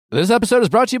This episode is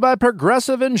brought to you by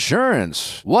Progressive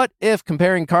Insurance. What if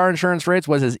comparing car insurance rates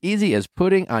was as easy as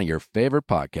putting on your favorite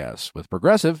podcast? With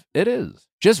Progressive, it is.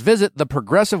 Just visit the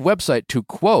Progressive website to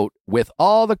quote with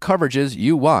all the coverages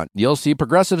you want. You'll see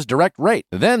Progressive's direct rate.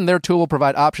 Then their tool will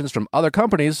provide options from other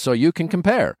companies so you can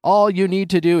compare. All you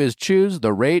need to do is choose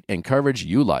the rate and coverage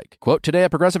you like. Quote today at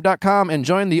Progressive.com and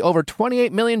join the over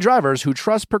 28 million drivers who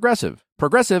trust Progressive.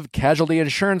 Progressive Casualty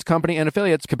Insurance Company and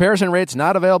Affiliates. Comparison rates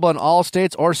not available in all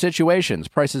states or situations.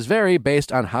 Prices vary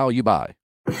based on how you buy.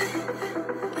 You're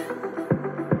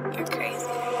crazy.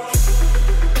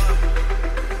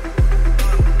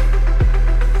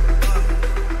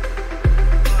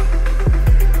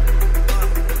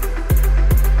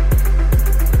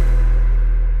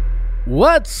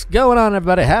 What's going on,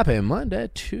 everybody? Happy Monday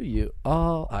to you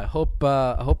all. I hope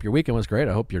your weekend was great.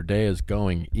 I hope your day is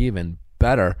going even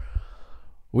better.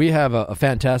 We have a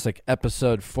fantastic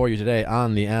episode for you today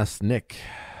on the Ask Nick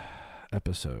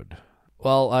episode.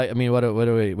 Well, I mean, what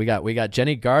do we got? We got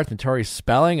Jennie Garth and Tori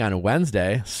Spelling on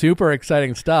Wednesday. Super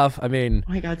exciting stuff. I mean,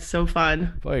 oh my God, so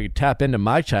fun. Boy, you tap into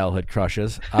my childhood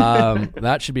crushes.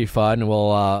 That should be fun.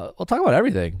 We'll talk about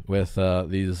everything with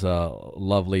these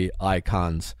lovely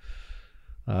icons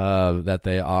that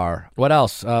they are. What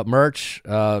else? Merch,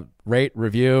 rate,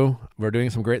 review. We're doing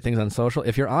some great things on social.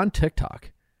 If you're on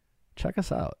TikTok, check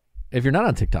us out. If you're not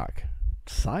on TikTok,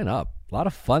 sign up. A lot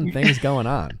of fun things going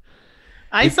on.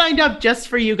 I signed up just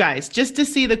for you guys, just to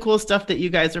see the cool stuff that you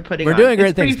guys are putting on. We're doing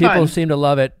great things. People fun. seem to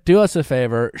love it. Do us a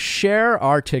favor. Share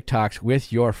our TikToks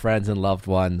with your friends and loved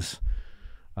ones.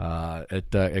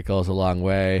 It goes a long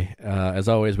way. As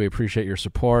always, we appreciate your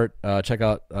support. Check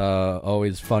out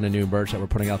always fun and new merch that we're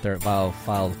putting out there at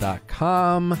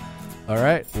vilefiles.com. All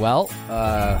right. Well,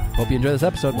 hope you enjoy this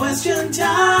episode. Question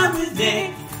time with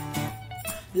Nick.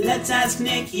 Let's ask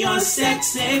Nick your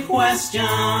sexy questions.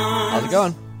 How's it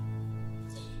going?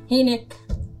 Hey, Nick.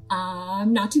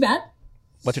 Not too bad.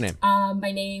 What's your name?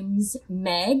 My name's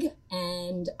Meg,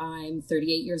 and I'm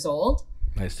 38 years old.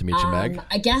 Nice to meet you, Meg.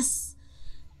 I guess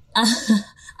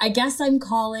I'm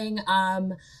calling.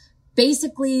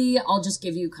 Basically, I'll just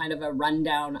give you kind of a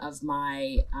rundown of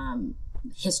my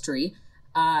history.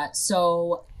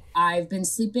 So I've been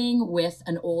sleeping with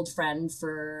an old friend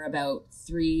for about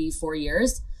 3-4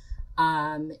 years.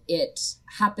 It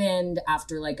happened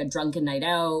after like a drunken night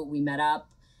out. We met up.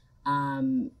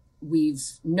 We've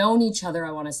known each other,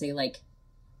 I want to say like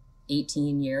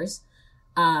 18 years.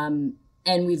 And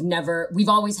we've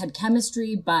always had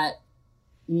chemistry, but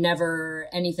never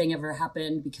anything ever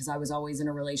happened because I was always in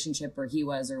a relationship or he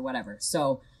was or whatever.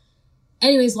 So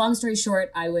anyways, long story short,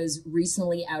 I was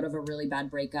recently out of a really bad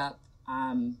breakup.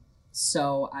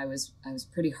 So I was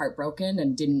pretty heartbroken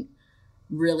and didn't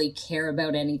really care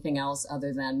about anything else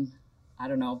other than, I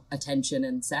don't know, attention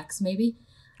and sex maybe.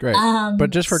 Great.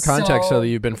 But just for context, so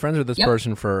you've been friends with this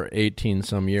person for 18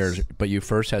 some years, but you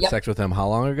first had sex with him how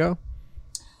long ago?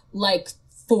 Like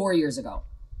 4 years ago.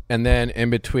 And then in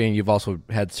between, you've also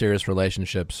had serious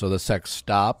relationships. So the sex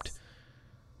stopped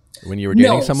when you were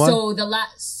dating someone? So the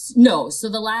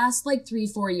last like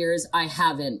 3-4 years, I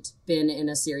haven't been in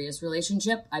a serious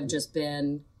relationship. I've just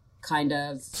been kind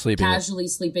of casually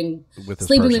sleeping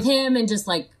with him and just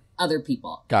like other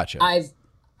people. Gotcha. I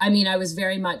was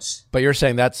very much. But you're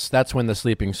saying that's when the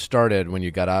sleeping started, when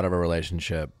you got out of a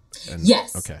relationship.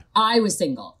 Yes. Okay. I was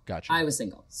single. Gotcha. I was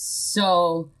single.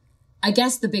 So I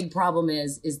guess the big problem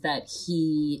is that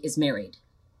he is married.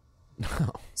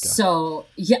 Oh, so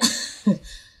yeah.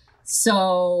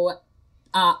 So,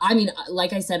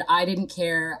 like I said, I didn't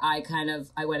care. I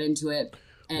went into it.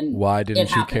 And why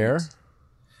didn't you care?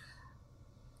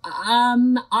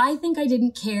 I think I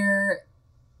didn't care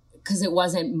because it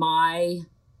wasn't my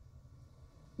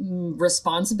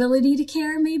responsibility to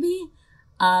care, maybe.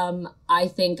 I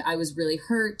think I was really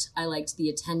hurt. I liked the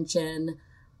attention.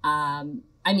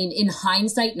 In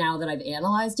hindsight, now that I've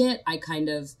analyzed it, I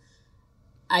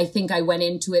think I went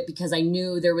into it because I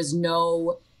knew there was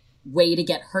no way to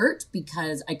get hurt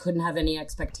because I couldn't have any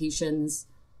expectations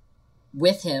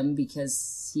with him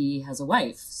because he has a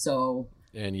wife. So,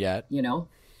 and yet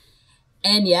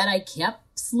I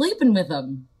kept sleeping with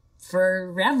him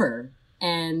forever.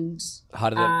 And how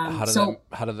did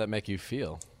that make you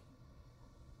feel?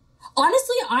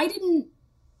 Honestly, I didn't.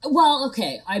 Well,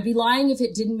 okay, I'd be lying if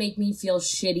it didn't make me feel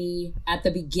shitty at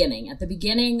the beginning. At the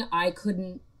beginning, I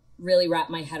couldn't really wrap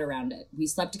my head around it. We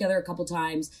slept together a couple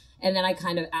times, and then I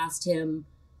kind of asked him,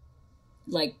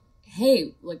 like,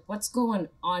 hey, like, what's going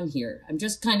on here? I'm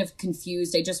just kind of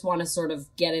confused. I just want to sort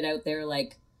of get it out there,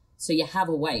 like, so you have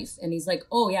a wife. And he's like,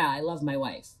 oh, yeah, I love my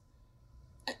wife.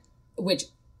 Which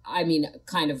I mean,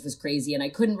 kind of was crazy, and I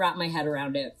couldn't wrap my head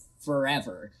around it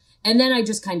forever. And then I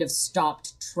just kind of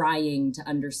stopped trying to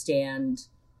understand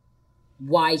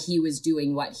why he was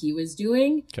doing what he was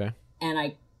doing. Okay. And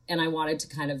I wanted to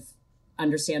kind of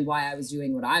understand why I was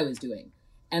doing what I was doing.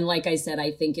 And like I said,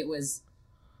 I think it was,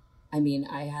 I mean,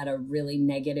 I had a really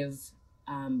negative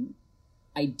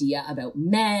idea about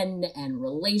men and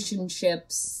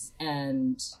relationships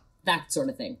and that sort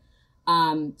of thing.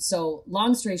 So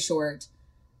long story short,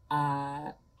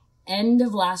 end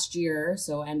of last year,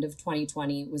 so end of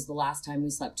 2020 was the last time we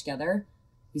slept together.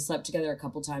 We slept together a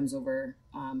couple times over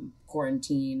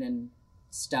quarantine and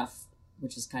stuff,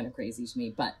 which is kind of crazy to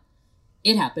me, but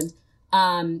it happened.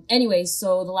 Anyway,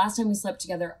 so the last time we slept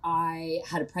together, I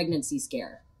had a pregnancy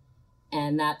scare.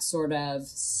 And that sort of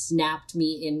snapped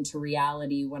me into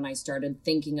reality when I started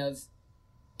thinking of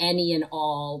any and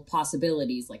all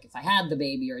possibilities. Like if I had the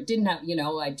baby or it didn't have,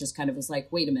 I just kind of was like,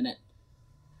 wait a minute.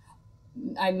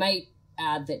 I might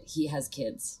add that he has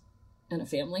kids and a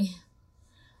family.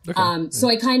 Okay. So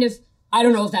I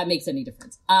don't know if that makes any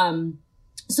difference.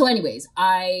 So anyways,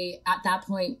 I, at that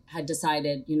point had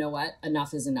decided, you know what,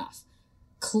 enough is enough.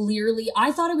 Clearly,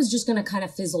 I thought it was just going to kind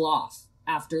of fizzle off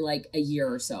after like a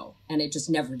year or so, and it just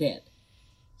never did.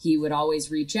 He would always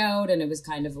reach out, and it was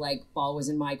kind of like ball was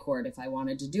in my court. If I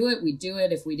wanted to do it, we'd do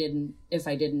it. If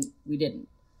I didn't, we didn't.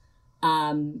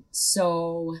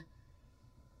 So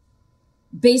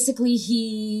basically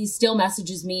he still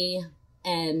messages me,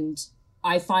 and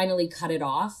I finally cut it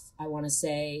off. I want to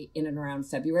say in and around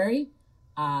February.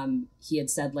 He had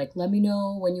said like, let me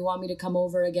know when you want me to come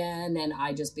over again. And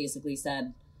I just basically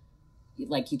said,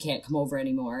 like, you can't come over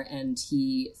anymore. And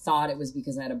he thought it was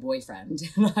because I had a boyfriend.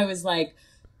 And I was like,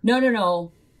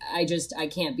 no. I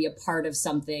can't be a part of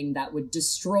something that would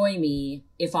destroy me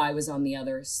if I was on the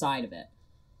other side of it.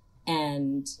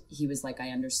 And he was like, I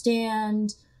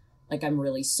understand. Like, I'm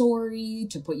really sorry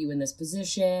to put you in this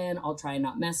position. I'll try and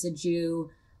not message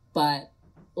you. But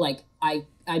like, I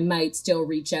might still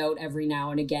reach out every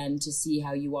now and again to see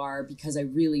how you are because I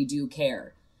really do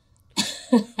care.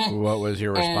 What was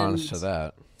your response to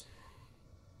that?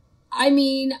 I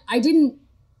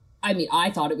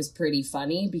thought it was pretty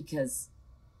funny because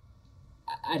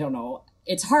I don't know.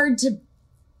 It's hard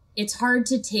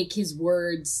to take his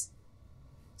words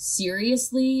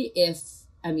seriously if,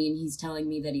 he's telling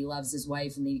me that he loves his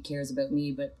wife and that he cares about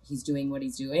me, but he's doing what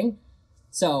he's doing.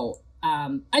 So,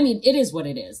 it is what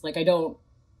it is. Like, I don't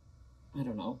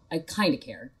know. I kind of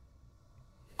care.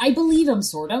 I believe him,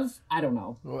 sort of. I don't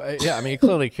know. Well, yeah, you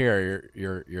clearly care.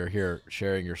 You're here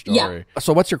sharing your story. Yeah.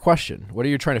 So what's your question? What are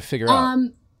you trying to figure out?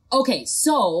 Okay,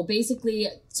 so basically,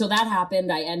 that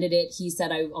happened. I ended it. He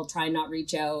said I'll try and not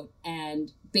reach out.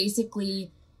 And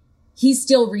basically, he's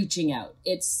still reaching out.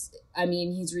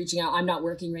 He's reaching out. I'm not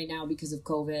working right now because of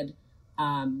COVID.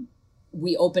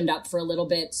 We opened up for a little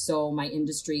bit, so my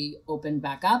industry opened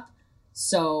back up.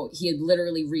 So he had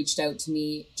literally reached out to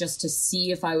me just to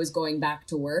see if I was going back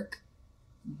to work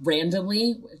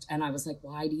randomly. And I was like,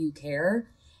 why do you care?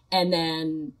 And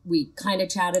then we kind of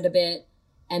chatted a bit.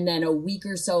 And then a week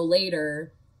or so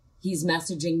later, he's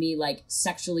messaging me like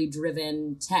sexually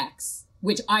driven texts,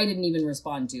 which I didn't even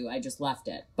respond to. I just left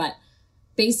it. But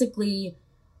basically,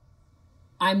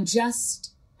 I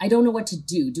don't know what to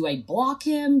do. Do I block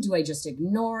him? Do I just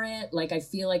ignore it? Like, I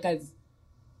feel like I've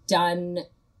done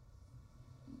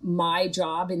my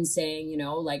job in saying,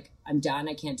 like, I'm done.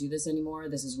 I can't do this anymore.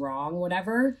 This is wrong,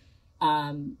 whatever.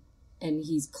 And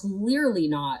he's clearly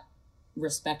not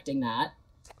respecting that.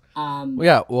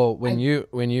 When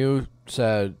you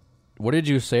said, what did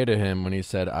you say to him when he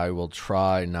said, I will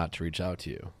try not to reach out to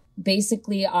you?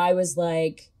 Basically, I was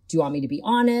like, do you want me to be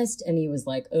honest? And he was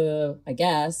like, I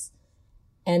guess.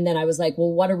 And then I was like,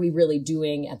 well, what are we really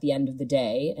doing at the end of the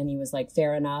day? And he was like,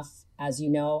 fair enough. As you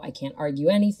know, I can't argue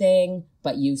anything,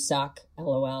 but you suck,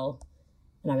 LOL.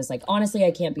 And I was like, honestly,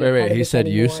 I can't be. Wait, he said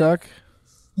anymore. You suck?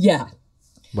 Yeah.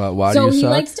 But why do you suck? So he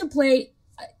likes to play.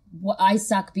 I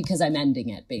suck because I'm ending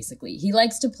it, basically. He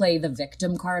likes to play the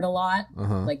victim card a lot.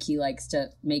 Uh-huh. Like, he likes to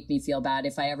make me feel bad.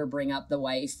 If I ever bring up the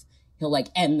wife, he'll like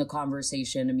end the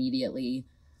conversation immediately.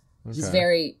 Okay. He's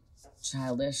very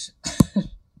childish.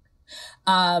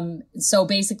 So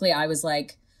basically I was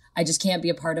like, I just can't be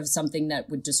a part of something that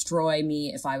would destroy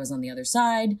me if I was on the other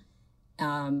side.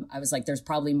 I was like, there's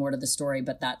probably more to the story,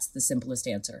 but that's the simplest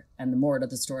answer. And the more to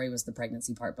the story was the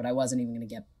pregnancy part, but I wasn't even going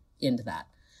to get into that.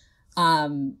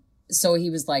 So he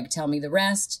was like, tell me the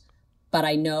rest, but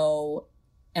I know,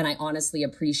 and I honestly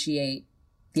appreciate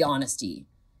the honesty.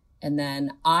 And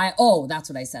then that's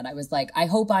what I said. I was like, I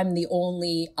hope I'm the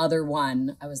only other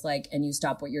one. I was like, and you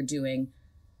stop what you're doing.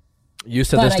 You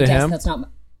said this to him? That's not.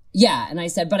 Yeah, and I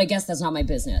said, but I guess that's not my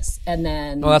business. And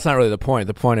then, Well, that's not really the point.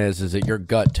 The point is that your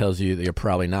gut tells you that you're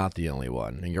probably not the only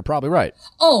one, and you're probably right.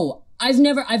 oh, I've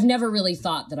never really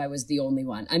thought that I was the only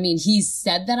one. I mean, he's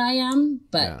said that I am,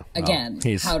 but Yeah, well, again,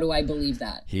 how do I believe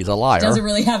that? He's a liar. Doesn't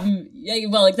really have, yeah,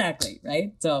 well, exactly,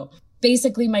 right? So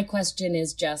basically my question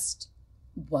is just,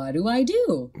 what do I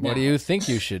do now? What do you think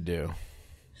you should do?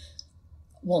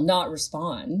 Well, not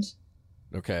respond.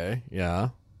 Okay, yeah.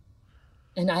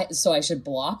 And so I should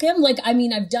block him? Like, I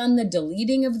mean, I've done the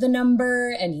deleting of the number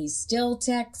and he still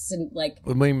texts and like.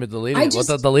 What do you mean deleting? Well,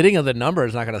 the deleting of the number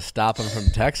is not going to stop him from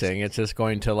texting. It's just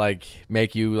going to like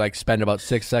make you like spend about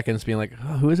 6 seconds being like,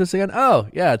 oh, who is this again? Oh,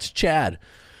 yeah, it's Chad.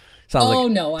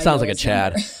 Sounds like a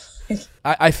Chad.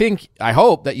 I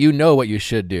hope that you know what you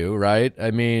should do, right?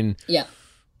 I mean, yeah.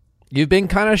 You've been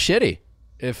kind of shitty,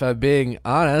 if I'm being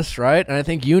honest, right? And I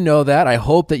think you know that. I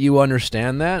hope that you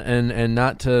understand that and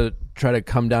not to try to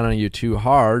come down on you too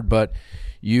hard, but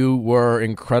you were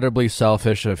incredibly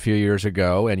selfish a few years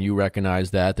ago, and you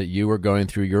recognized that you were going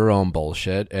through your own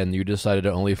bullshit, and you decided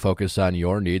to only focus on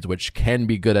your needs, which can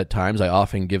be good at times. I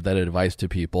often give that advice to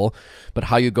people, but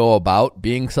how you go about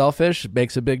being selfish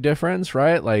makes a big difference,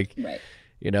 right? Like, right.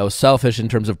 You know, selfish in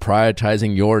terms of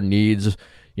prioritizing your needs,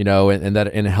 you know, and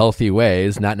that in healthy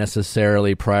ways, not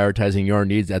necessarily prioritizing your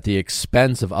needs at the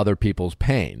expense of other people's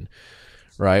pain.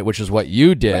 Right, which is what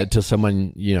you did to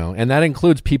someone, you know, and that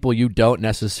includes people you don't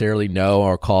necessarily know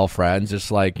or call friends.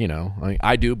 It's like, you know,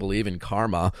 I do believe in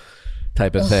karma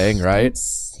type of thing, right? Don't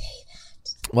say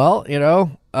that. Well, you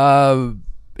know,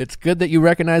 it's good that you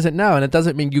recognize it now, and it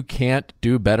doesn't mean you can't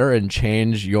do better and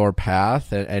change your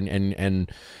path,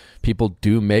 and people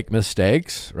do make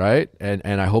mistakes, right?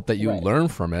 And I hope that you learn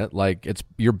from it. Like,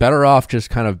 you're better off just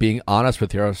kind of being honest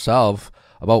with yourself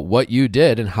about what you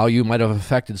did and how you might have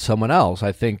affected someone else.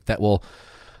 I think that will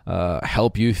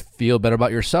help you feel better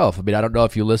about yourself. I mean, I don't know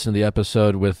if you listened to the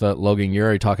episode with Logan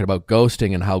Ury talking about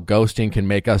ghosting and how ghosting can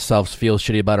make ourselves feel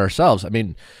shitty about ourselves. I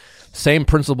mean, same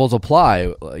principles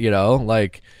apply, you know,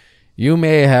 like you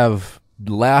may have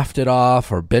laughed it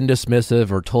off or been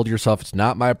dismissive or told yourself it's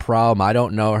not my problem, I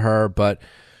don't know her, but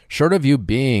short of you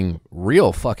being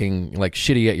real fucking like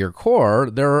shitty at your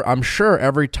core, I'm sure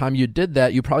every time you did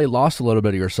that, you probably lost a little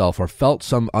bit of yourself or felt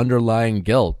some underlying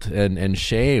guilt and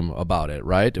shame about it,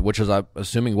 right? Which is, I'm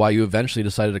assuming, why you eventually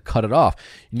decided to cut it off.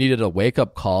 You needed a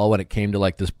wake-up call when it came to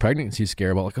like this pregnancy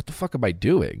scare about like, what the fuck am I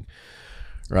doing,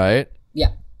 right?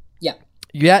 Yeah, yeah.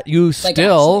 Yet you're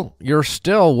still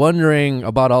wondering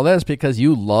about all this because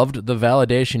you loved the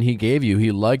validation he gave you.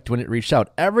 He liked when it reached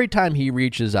out. Every time he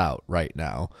reaches out right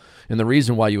now, and the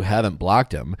reason why you haven't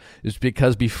blocked him is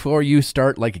because before you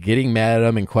start like getting mad at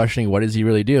him and questioning what is he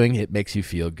really doing, it makes you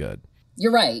feel good.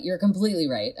 You're right. You're completely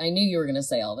right. I knew you were going to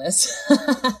say all this.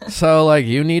 So like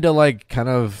you need to like kind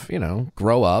of, you know,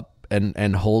 grow up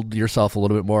and hold yourself a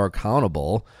little bit more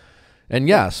accountable. And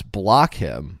yes, block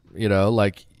him, you know,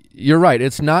 like you're right.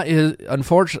 It's not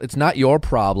unfortunately, it's not your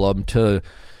problem to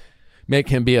make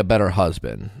him be a better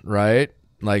husband, right?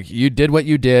 Like you did what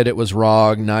you did. It was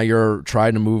wrong. Now you're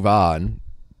trying to move on,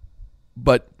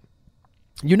 but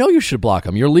you know you should block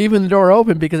him. You're leaving the door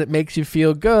open because it makes you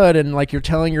feel good. And like you're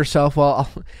telling yourself, well,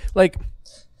 like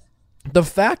the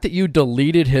fact that you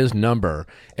deleted his number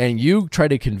and you try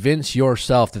to convince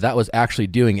yourself that was actually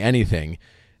doing anything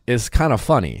is kind of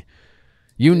funny.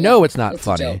 You know, it's not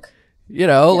funny. You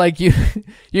know, like you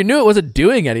knew it wasn't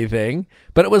doing anything,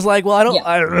 but it was like, well,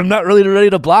 I'm not really ready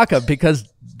to block him because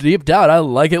deep down, I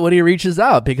like it when he reaches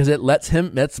out because it lets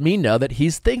me know that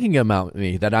he's thinking about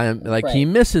me, that I am like, he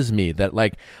misses me, that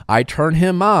like I turn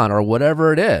him on or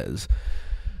whatever it is.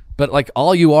 But like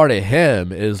all you are to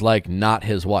him is like not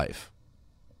his wife.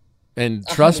 And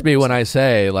trust 100%. Me when I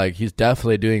say like, he's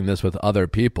definitely doing this with other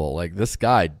people. Like this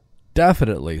guy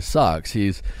definitely sucks.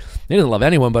 He doesn't love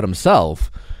anyone but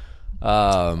himself.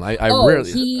 I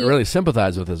really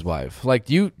sympathize with his wife. Like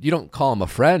you don't call him a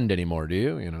friend anymore, do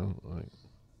you? You know, like,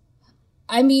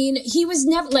 I mean, he was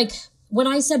never like, when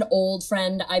I said old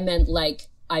friend, I meant like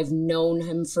I've known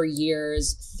him for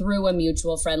years through a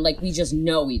mutual friend. Like we just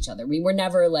know each other. We were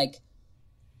never like,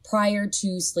 prior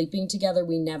to sleeping together,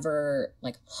 we never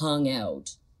like hung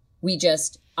out. We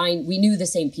knew the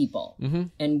same people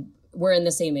and we're in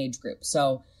the same age group.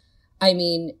 So, I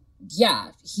mean,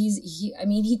 yeah,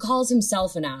 he calls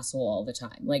himself an asshole all the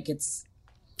time. Like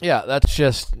that's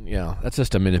just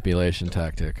a manipulation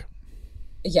tactic.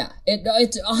 Yeah,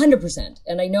 it's 100%.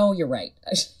 And I know you're right.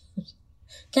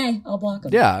 Okay, I'll block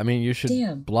him. Yeah, I mean, you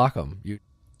should block him.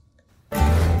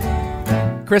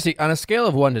 Chrissy, on a scale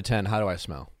of 1 to 10, how do I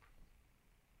smell?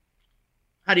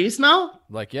 How do you smell?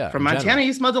 Like, yeah. From in Montana, general.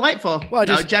 you smell delightful. Well,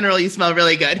 No, general, you smell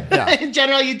really good. Yeah. In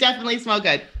general, you definitely smell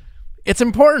good. It's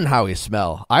important how we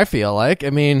smell, I feel like.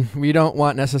 I mean, we don't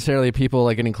want necessarily people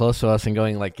like getting close to us and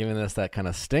going like giving us that kind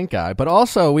of stink eye, but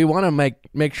also we want to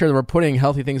make sure that we're putting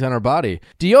healthy things on our body.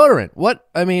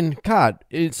 Deodorant. God,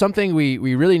 it's something we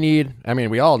really need. I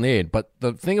mean, we all need, but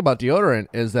the thing about deodorant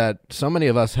is that so many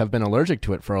of us have been allergic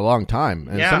to it for a long time.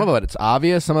 And some of it, it's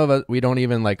obvious. Some of it, we don't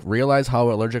even like realize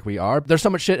how allergic we are. There's so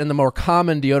much shit in the more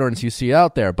common deodorants you see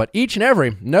out there, but each and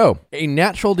every, a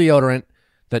natural deodorant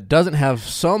that doesn't have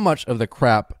so much of the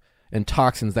crap and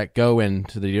toxins that go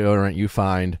into the deodorant you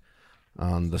find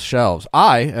on the shelves.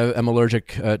 I am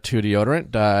allergic to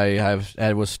deodorant.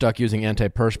 I was stuck using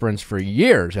antiperspirants for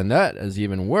years, and that is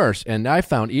even worse. And I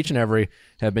found each and every,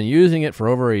 have been using it for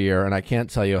over a year, and I can't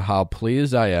tell you how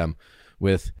pleased I am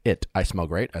with it. I smell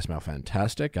great. I smell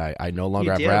fantastic. I no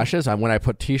longer have rashes. When I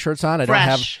put t-shirts on,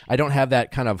 I don't have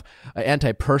that kind of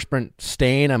antiperspirant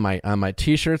stain on my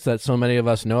t-shirts that so many of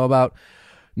us know about.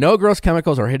 No gross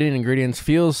chemicals or hidden ingredients.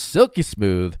 Feels silky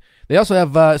smooth. They also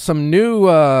have some new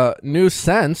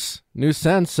scents.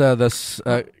 This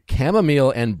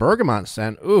chamomile and bergamot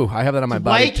scent. Ooh, I have that on my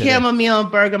body White today. chamomile and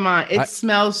bergamot. It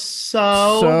smells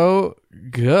so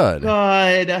good.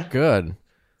 Good.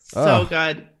 So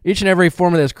good. Each and every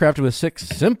formula is crafted with 6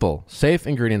 simple, safe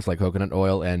ingredients like coconut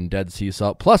oil and Dead Sea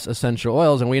salt, plus essential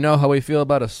oils. And we know how we feel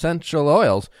about essential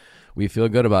oils. We feel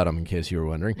good about them, in case you were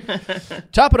wondering.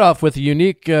 Top it off with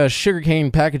unique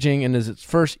sugarcane packaging and is its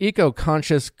first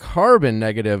eco-conscious,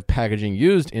 carbon-negative packaging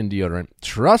used in deodorant.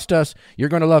 Trust us, you're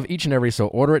going to love each and every, so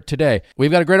order it today.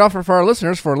 We've got a great offer for our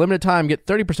listeners. For a limited time, get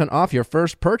 30% off your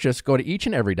first purchase. Go to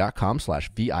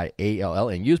eachandevery.com/VIALL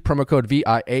and use promo code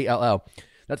VIALL.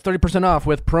 That's 30% off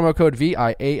with promo code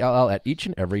VIALL at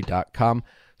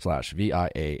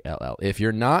eachandevery.com/VIALL. If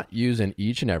you're not using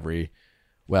Each and Every,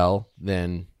 well,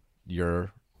 then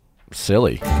you're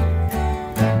silly.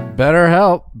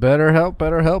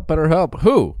 BetterHelp.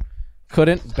 Who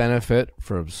couldn't benefit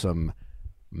from some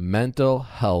mental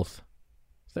health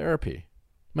therapy?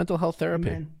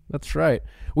 Amen. That's right.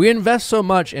 We invest so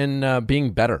much in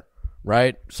being better,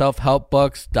 right? Self-help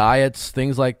books, diets,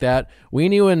 things like that. We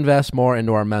need to invest more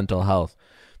into our mental health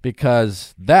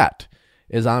because that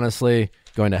is honestly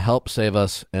going to help save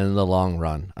us in the long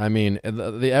run. I mean,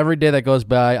 the every day that goes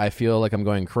by, I feel like I'm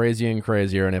going crazier and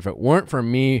crazier. And if it weren't for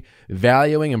me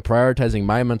valuing and prioritizing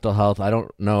my mental health, I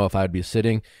don't know if I'd be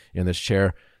sitting in this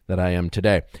chair that I am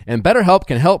today. And BetterHelp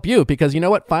can help you because you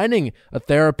know what? Finding a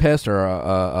therapist or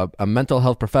a mental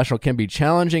health professional can be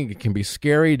challenging. It can be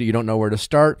scary. You don't know where to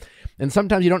start. And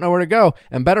sometimes you don't know where to go.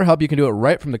 And BetterHelp, you can do it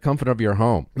right from the comfort of your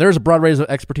home. There's a broad range of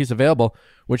expertise available,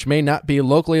 which may not be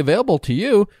locally available to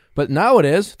you, but now it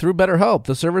is through BetterHelp.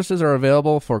 The services are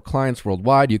available for clients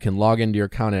worldwide. You can log into your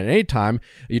account at any time.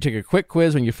 You take a quick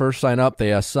quiz when you first sign up.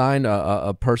 They assign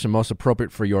a person most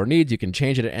appropriate for your needs. You can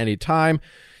change it at any time.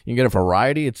 You can get a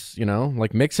variety. It's,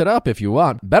 like mix it up if you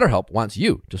want. BetterHelp wants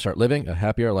you to start living a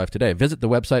happier life today. Visit the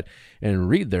website and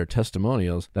read their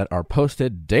testimonials that are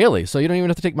posted daily. So you don't even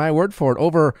have to take my word for it.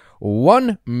 Over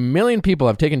 1 million people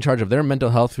have taken charge of their mental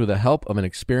health through the help of an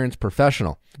experienced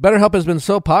professional. BetterHelp has been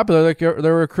so popular that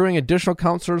they're accruing additional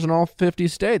counselors in all 50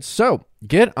 states. So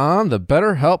get on the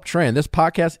BetterHelp train. This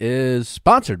podcast is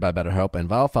sponsored by BetterHelp, and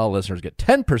VileFile listeners get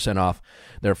 10% off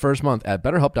their first month at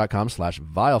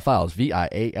BetterHelp.com/VileFiles,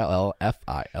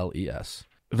 VIALLFILES.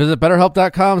 Visit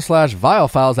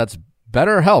BetterHelp.com/VileFiles. That's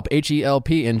BetterHelp,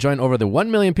 HELP, and join over the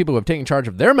 1 million people who have taken charge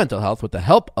of their mental health with the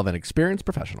help of an experienced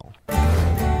professional.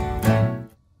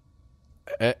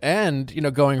 And,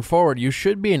 going forward, you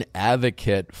should be an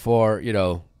advocate for,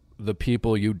 the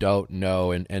people you don't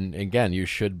know. And again, you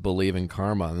should believe in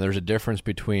karma. And there's a difference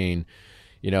between,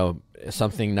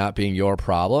 something not being your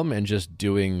problem and just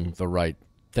doing the right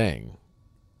thing.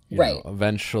 Right.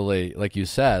 Eventually, like you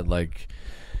said,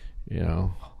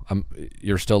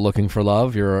 you're still looking for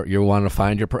love. You want to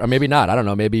find your, maybe not. I don't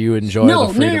know. Maybe you enjoy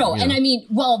the freedom. No. And I mean,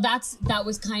 that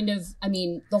was kind of,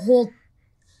 the whole,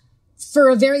 for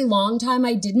a very long time,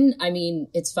 I didn't. I mean,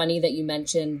 it's funny that you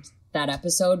mentioned that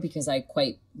episode because I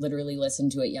quite literally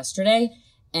listened to it yesterday.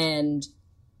 And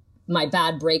my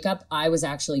bad breakup, I was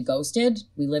actually ghosted.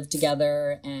 We lived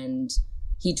together and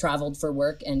he traveled for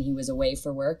work and he was away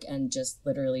for work and just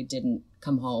literally didn't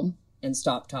come home and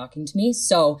stopped talking to me.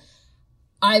 So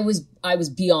I was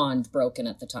beyond broken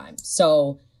at the time.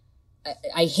 So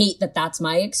I hate that that's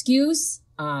my excuse.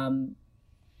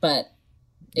 But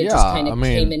it just kind of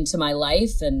came into my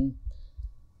life and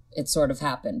it sort of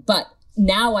happened. But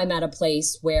now I'm at a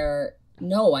place where,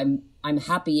 no, I'm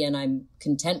happy and I'm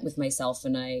content with myself.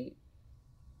 And I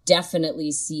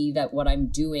definitely see that what I'm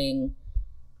doing,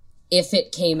 if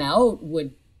it came out,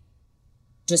 would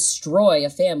destroy a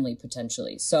family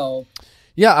potentially. So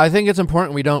yeah, I think it's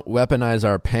important we don't weaponize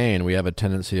our pain. We have a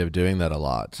tendency of doing that a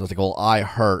lot. So it's like, well, I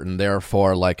hurt, and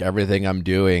therefore, like, everything I'm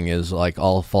doing is like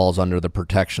all falls under the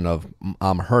protection of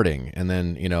I'm hurting, and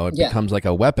then it becomes like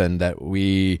a weapon that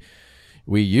we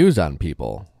use on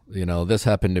people. This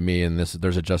happened to me, and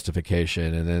there's a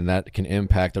justification, and then that can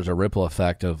impact. There's a ripple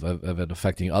effect of it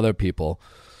affecting other people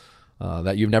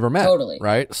that you've never met. Totally.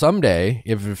 Right? Someday,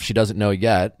 if she doesn't know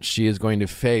yet, she is going to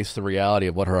face the reality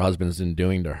of what her husband's been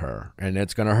doing to her, and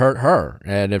it's going to hurt her.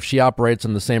 And if she operates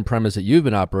on the same premise that you've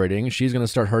been operating, she's going to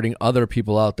start hurting other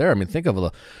people out there. I mean, think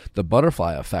of the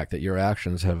butterfly effect that your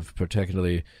actions have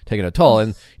particularly taken a toll.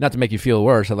 And not to make you feel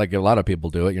worse, like a lot of people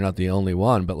do it. You're not the only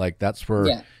one, but like that's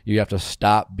where you have to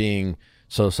stop being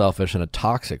so selfish in a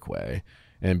toxic way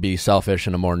and be selfish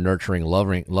in a more nurturing,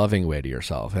 loving way to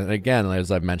yourself. And again,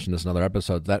 as I've mentioned this in other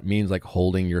episodes, that means like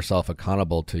holding yourself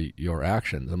accountable to your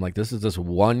actions. I'm like, this is this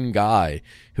one guy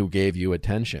who gave you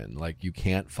attention. Like, you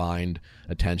can't find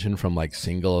attention from like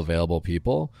single available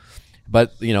people.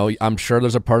 But, I'm sure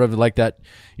there's a part of like that,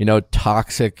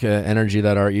 toxic energy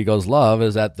that our egos love,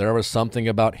 is that there was something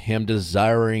about him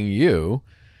desiring you,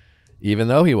 even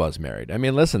though he was married. I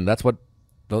mean, listen, that's what,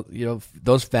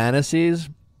 those fantasies,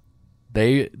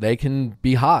 they can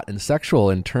be hot and sexual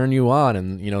and turn you on.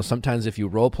 And, sometimes if you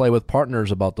role play with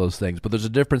partners about those things, but there's a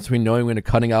difference between knowing when to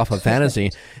cutting off a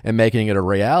fantasy and making it a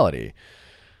reality,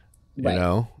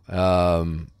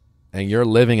 and you're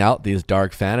living out these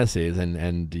dark fantasies,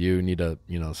 and you need to,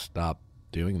 stop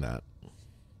doing that.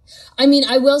 I mean,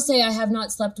 I will say I have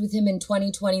not slept with him in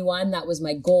 2021. That was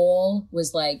my goal,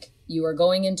 was like, you are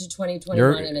going into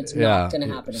 2021 and it's not going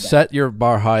to happen again. Set your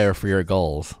bar higher for your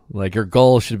goals. Like, your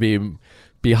goal should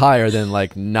be higher than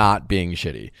like not being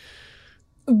shitty.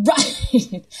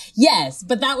 Right. Yes.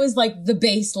 But that was like the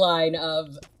baseline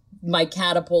of my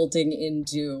catapulting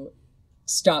into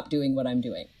stop doing what I'm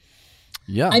doing.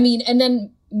 Yeah. I mean, and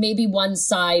then maybe one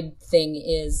side thing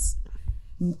is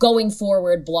going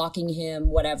forward, blocking him,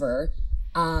 whatever.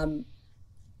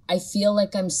 I feel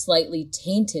like I'm slightly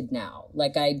tainted now.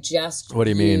 Like, I just What do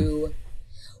you mean?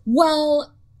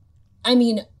 Well, I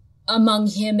mean, among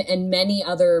him and many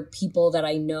other people that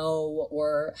I know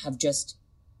or have just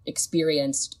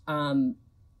experienced,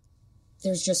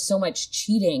 there's just so much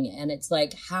cheating. And it's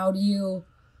like, how do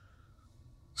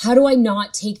I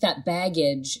not take that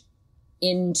baggage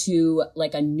into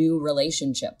like a new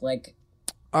relationship? Like,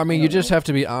 I mean, you just have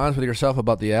to be honest with yourself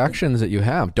about the actions that you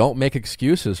have. Don't make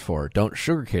excuses for it. Don't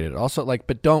sugarcoat it. Also, like,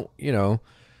 but don't,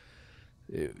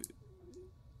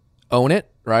 own it,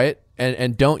 right?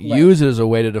 And don't use it as a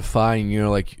way to define,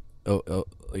 like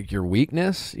your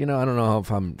weakness. I don't know if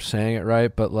I'm saying it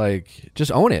right, but like,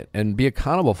 just own it and be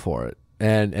accountable for it.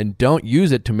 And don't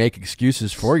use it to make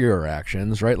excuses for your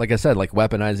actions, right? Like I said, like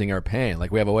weaponizing our pain.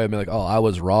 Like, we have a way of being like, oh, I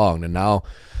was wrong, and now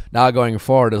going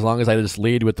forward, as long as I just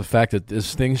lead with the fact that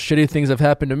shitty things have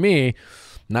happened to me,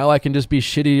 now I can just be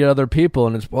shitty to other people,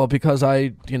 and it's, well, because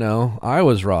I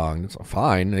was wrong. It's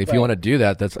fine. If you want to do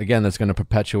that, that's going to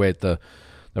perpetuate the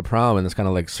problem in this kind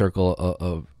of like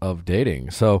circle of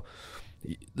dating. So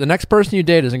the next person you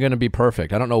date isn't going to be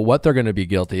perfect. I don't know what they're going to be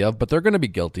guilty of, but they're going to be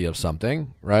guilty of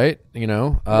something, right?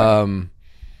 Right.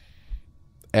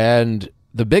 And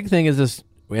the big thing is this.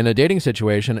 In a dating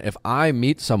situation, if I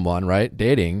meet someone, right,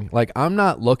 dating, like, I'm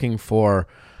not looking for,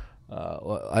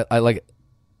 I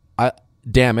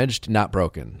damaged, not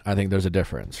broken. I think there's a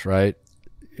difference, right?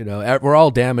 We're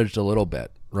all damaged a little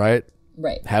bit, right?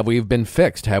 Right. Have we been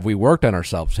fixed? Have we worked on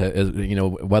ourselves?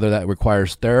 Whether that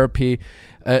requires therapy,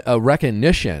 a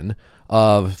recognition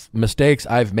of mistakes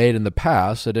I've made in the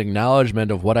past, an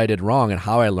acknowledgement of what I did wrong and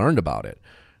how I learned about it.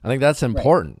 I think that's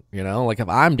important, like if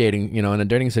I'm dating, in a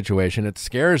dating situation, it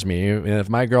scares me. And if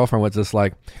my girlfriend was just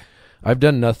like, I've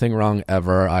done nothing wrong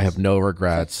ever, I have no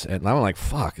regrets. And I'm like,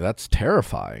 fuck, that's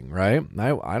terrifying, right?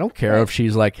 I don't care if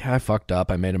she's like, I fucked up,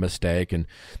 I made a mistake, and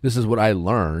this is what I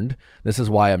learned. This is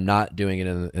why I'm not doing it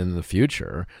in the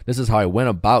future. This is how I went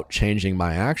about changing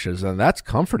my actions. And that's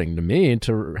comforting to me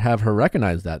to have her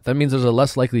recognize that. That means there's a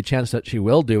less likely chance that she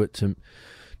will do it to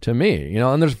me,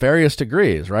 and there's various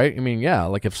degrees, right? I mean, yeah,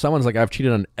 like if someone's like, I've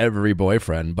cheated on every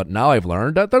boyfriend, but now I've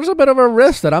learned that there's a bit of a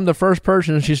risk that I'm the first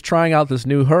person she's trying out this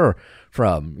new her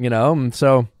from, and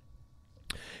so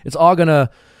it's all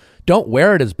don't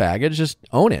wear it as baggage, just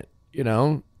own it,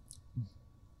 do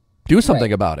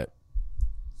something about it,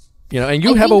 and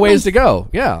you have a ways to go.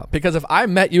 Yeah. Because if I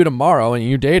met you tomorrow and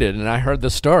you dated and I heard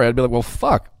this story, I'd be like, well,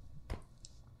 fuck,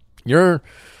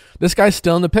 this guy's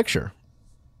still in the picture.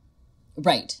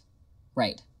 Right.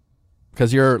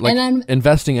 because you're like And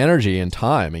investing energy and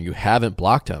time, and you haven't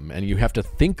blocked him, and you have to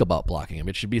think about blocking him.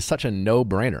 It should be such a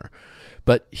no-brainer.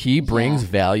 But he brings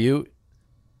value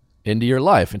into your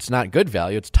life. It's not good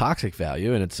value, it's toxic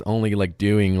value, and it's only like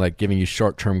giving you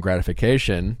short-term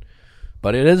gratification.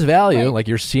 But it is value. Right. Like,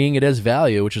 you're seeing it as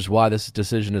value, which is why this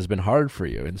decision has been hard for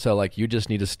you. And so like you just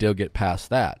need to still get past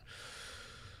that.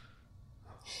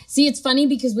 See, it's funny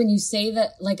because when you say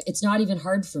that, like, it's not even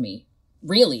hard for me,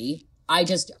 really. I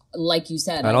just, like you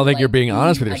said, I don't think you're being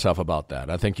honest with yourself about that.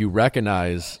 I think you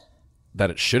recognize that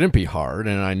it shouldn't be hard,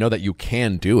 and I know that you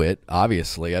can do it.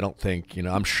 Obviously, I don't think,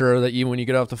 I'm sure that even when you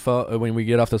get off the phone, when we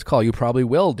get off this call, you probably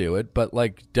will do it. But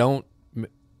like, don't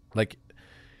like,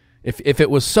 if it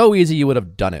was so easy, you would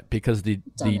have done it, because the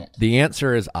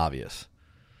answer is obvious.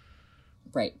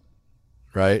 Right.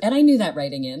 Right. And I knew that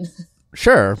writing in.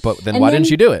 Sure, but then why didn't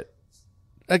you do it?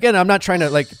 Again, I'm not trying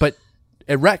to but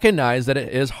recognize that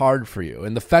it is hard for you.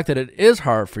 And the fact that it is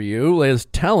hard for you is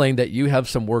telling that you have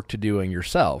some work to do in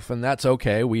yourself. And that's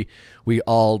okay. We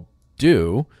all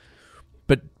do.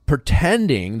 But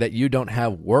pretending that you don't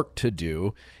have work to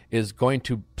do is going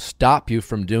to stop you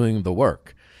from doing the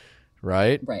work.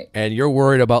 Right? And you're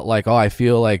worried about like, oh, I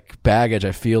feel like baggage.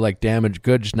 I feel like damaged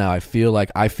goods now. I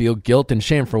feel guilt and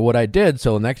shame for what I did.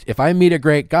 So if I meet a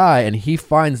great guy and he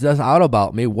finds this out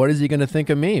about me, what is he going to think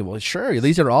of me? Well, sure.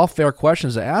 These are all fair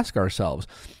questions to ask ourselves.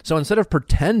 So instead of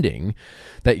pretending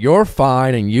that you're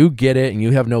fine and you get it and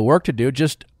you have no work to do,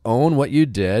 just own what you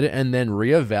did and then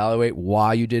reevaluate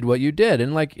why you did what you did.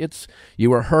 And like,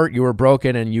 you were hurt, you were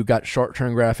broken, and you got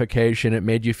short-term gratification. It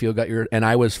made you feel and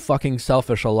I was fucking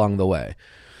selfish along the way.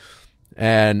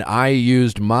 And I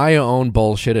used my own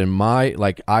bullshit and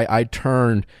I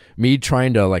turned me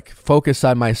trying to like focus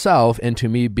on myself into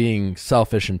me being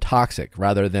selfish and toxic,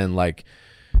 rather than like,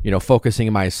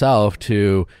 focusing myself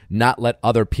to not let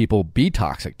other people be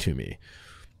toxic to me,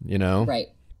 Right.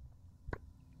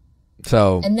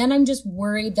 So, and then I'm just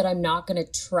worried that I'm not going to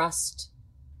trust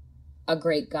a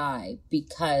great guy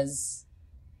because.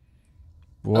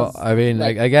 Well, I mean,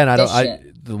 like, again, I'm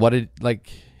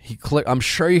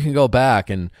sure you can go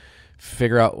back and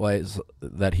figure out ways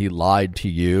that he lied to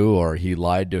you, or he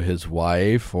lied to his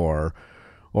wife, or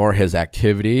his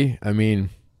activity. I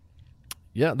mean,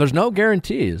 yeah, there's no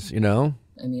guarantees, I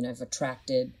mean, I've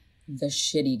attracted the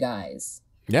shitty guys.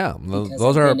 Yeah,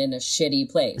 those are been in a shitty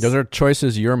place. Those are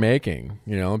choices you're making,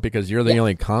 because you're the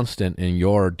only constant in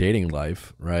your dating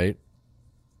life, right?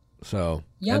 So,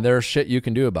 and there's shit you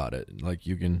can do about it. Like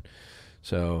you can,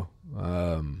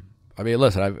 I mean,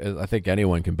 listen, I think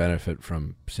anyone can benefit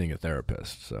from seeing a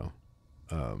therapist. So,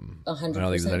 100%. I don't think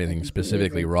there's anything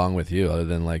specifically wrong with you, other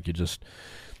than like you just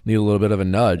need a little bit of a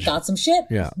nudge. Got some shit.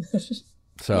 Yeah.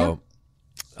 So,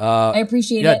 I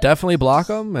appreciate it. Yeah, definitely block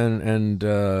them and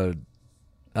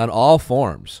on all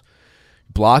forms.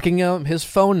 Blocking him, his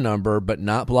phone number, but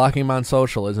not blocking him on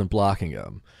social isn't blocking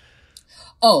him.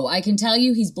 Oh, I can tell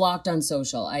you he's blocked on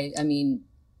social. I mean,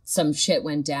 some shit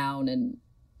went down and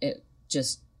it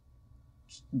just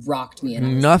rocked me.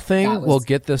 And nothing will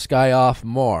get this guy off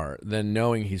more than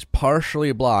knowing he's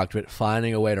partially blocked, but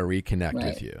finding a way to reconnect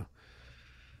with you.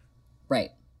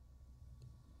 Right.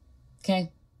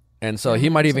 Okay. And so he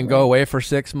might even go away for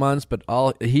 6 months, but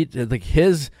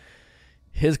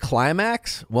his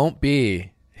climax won't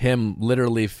be him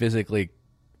literally physically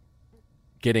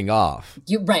getting off.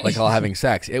 Like all having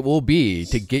sex. It will be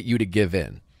to get you to give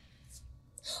in.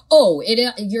 Oh,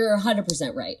 you're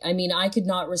 100% right. I mean, I could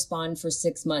not respond for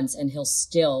 6 months and he'll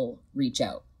still reach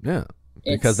out. Yeah.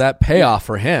 Because that payoff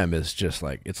for him is just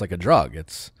like, it's like a drug.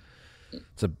 It's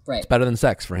better than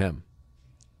sex for him.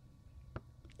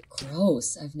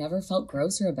 Gross. I've never felt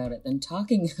grosser about it than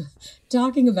talking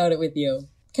about it with you.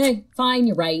 Okay, fine,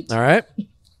 you're right. All right.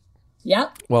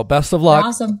 Yep. Well, best of luck. You're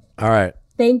awesome. All right.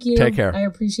 Thank you. Take care. I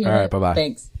appreciate it. All right, bye-bye.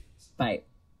 Thanks. Bye.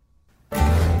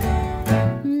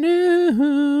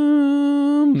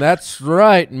 Noom. That's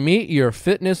right. Meet your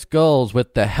fitness goals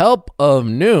with the help of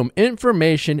Noom.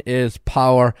 Information is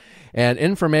power, and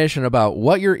information about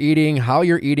what you're eating, how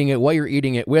you're eating it, what you're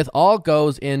eating it with, all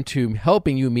goes into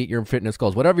helping you meet your fitness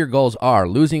goals. Whatever your goals are,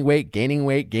 losing weight,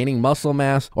 gaining muscle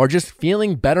mass, or just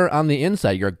feeling better on the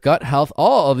inside, your gut health,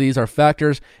 all of these are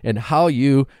factors in how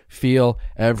you feel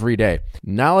every day.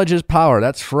 Knowledge is power.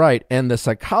 That's right. And the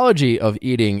psychology of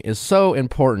eating is so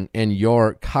important in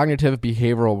your cognitive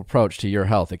behavioral approach to your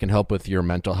health. It can help with your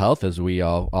mental health, as we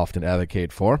all often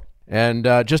advocate for. And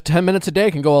just 10 minutes a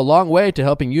day can go a long way to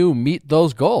helping you meet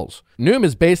those goals. Noom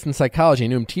is based in psychology.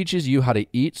 Noom teaches you how to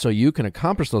eat so you can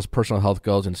accomplish those personal health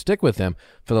goals and stick with them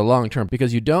for the long term,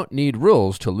 because you don't need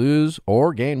rules to lose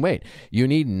or gain weight. You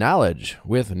need knowledge.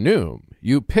 With Noom,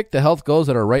 you pick the health goals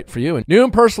that are right for you, and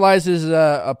Noom personalizes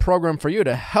a program for you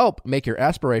to help make your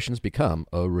aspirations become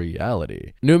a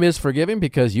reality. Noom is forgiving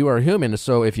because you are human,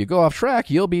 so if you go off track,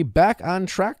 you'll be back on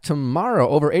track tomorrow.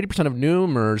 Over 80% of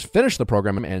Noomers finish the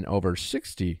program, and over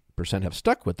 60% have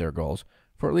stuck with their goals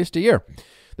for at least a year.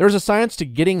 There's a science to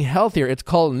getting healthier. It's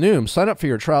called Noom. Sign up for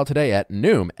your trial today at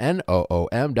Noom,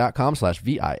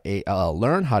 Noom.com/VIALL.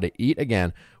 Learn how to eat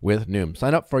again with Noom.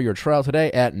 Sign up for your trial today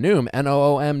at Noom,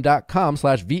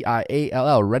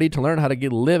 Noom.com/VIALL. Ready to learn how to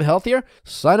live healthier?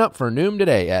 Sign up for Noom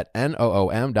today at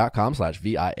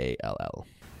Noom.com/VIALL.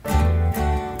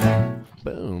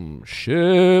 Boom.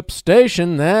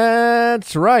 ShipStation.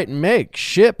 That's right. Make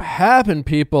ship happen,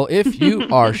 people. If you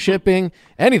are shipping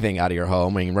anything out of your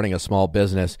home and running a small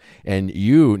business and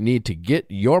you need to get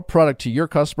your product to your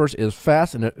customers as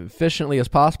fast and efficiently as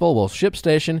possible, well,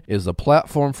 ShipStation is the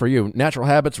platform for you. Natural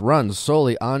Habits runs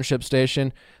solely on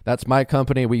ShipStation. That's my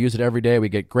company. We use it every day. We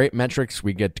get great metrics.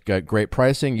 We get great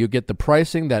pricing. You get the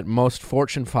pricing that most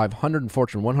Fortune 500 and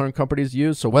Fortune 100 companies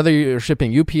use. So whether you're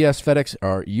shipping UPS, FedEx,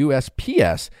 or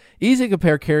USPS, easy to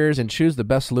compare carriers and choose the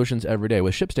best solutions every day.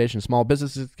 With ShipStation, small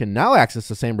businesses can now access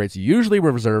the same rates usually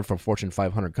reserved for Fortune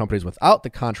 500 companies without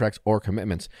the contracts or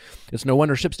commitments. It's no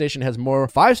wonder ShipStation has more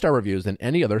 5-star reviews than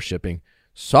any other shipping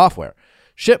software.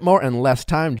 Ship more in less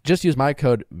time. Just use my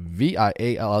code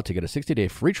VIALL to get a 60-day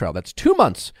free trial. That's 2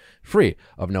 months free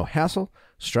of no hassle,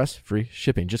 stress-free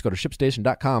shipping. Just go to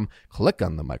ShipStation.com, click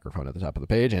on the microphone at the top of the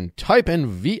page, and type in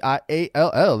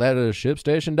VIALL. That is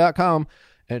ShipStation.com.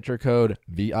 Enter code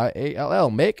VIALL.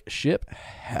 Make ship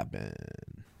happen.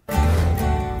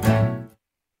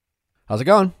 How's it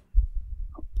going?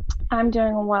 I'm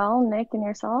doing well. Nick, and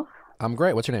yourself? I'm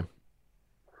great. What's your name?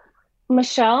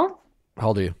 Michelle. How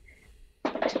old are you?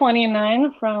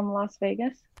 29, from Las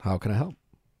Vegas. How can I help?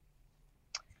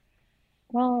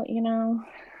 Well,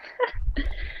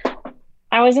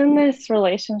 I was in this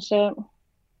relationship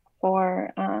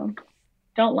for,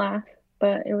 don't laugh,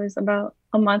 but it was about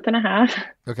a month and a half.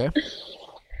 Okay.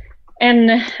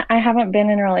 And I haven't been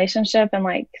in a relationship in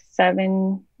like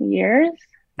 7 years. Okay.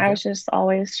 I was just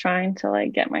always trying to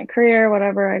like get my career,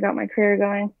 whatever. I got my career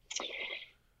going.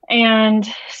 And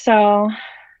so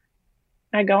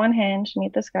I go on Hinge,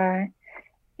 meet this guy,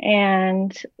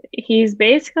 and he's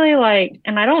basically like,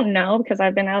 and I don't know because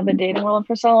I've been out of the dating world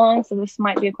for so long, so this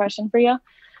might be a question for you.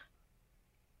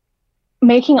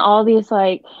 Making all these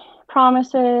like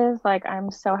promises, like,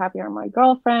 I'm so happy you're my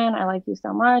girlfriend, I like you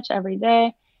so much every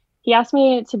day. He asked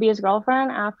me to be his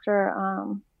girlfriend after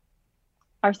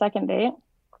our second date,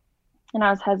 and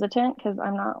I was hesitant because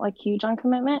I'm not like huge on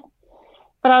commitment,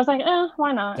 but I was like,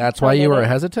 why not? That's so why you were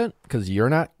hesitant, because you're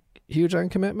not huge on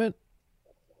commitment?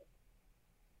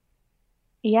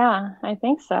 Yeah, I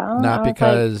think so. Not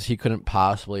because he couldn't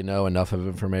possibly know enough of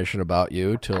information about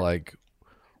you to like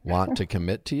want to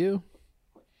commit to you?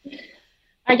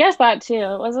 I guess that too.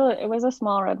 It was a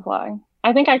small red flag.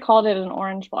 I think I called it an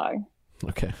orange flag.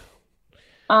 Okay.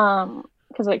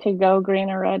 Because it could go green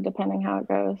or red depending how it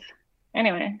goes.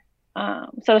 Anyway,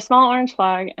 so a small orange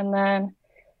flag,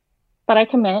 but I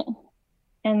commit.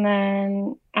 And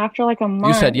then after like a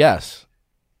month, you said yes.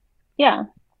 Yeah.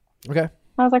 Okay.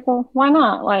 I was like, well, why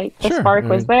not? Like, the spark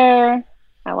was there.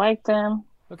 I liked him.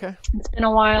 Okay. It's been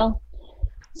a while.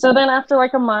 So then after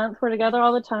like a month, we're together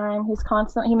all the time.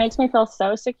 He makes me feel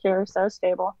so secure, so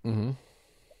stable. Mm-hmm.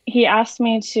 He asked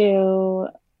me to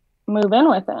move in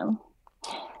with him.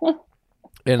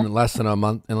 In less than a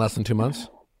month, in less than 2 months?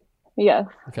 Yes.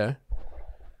 Okay.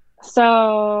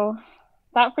 So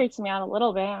that freaks me out a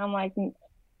little bit. I'm like,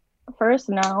 first,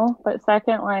 no, but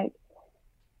second, like,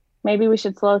 maybe we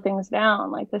should slow things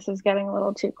down. Like, this is getting a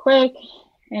little too quick.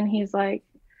 And he's like,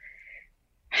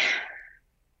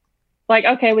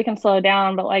 okay, we can slow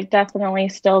down, but like definitely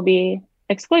still be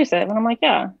exclusive. And I'm like,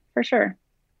 yeah, for sure.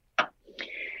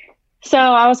 So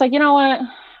I was like, you know what?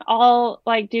 I'll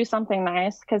like do something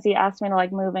nice, because he asked me to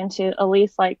like move into, at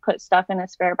least like put stuff in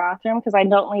his spare bathroom, because I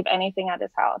don't leave anything at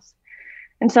his house.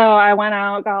 And so I went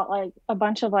out, got like a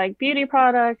bunch of like beauty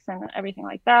products and everything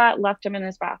like that, left him in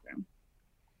his bathroom.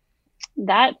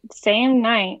 That same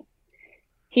night,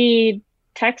 he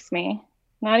texts me,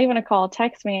 not even a call,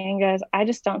 texts me and goes, I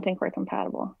just don't think we're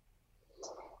compatible.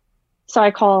 So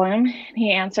I call him,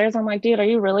 he answers. I'm like, dude, are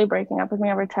you really breaking up with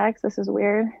me over text? This is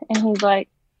weird. And he's like,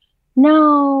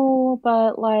 no,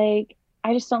 but like,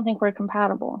 I just don't think we're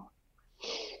compatible.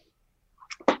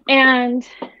 And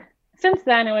since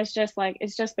then, it was just like,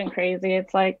 it's just been crazy.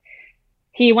 It's like,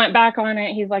 he went back on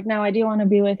it. He's like, no, I do want to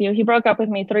be with you. He broke up with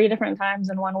me 3 different times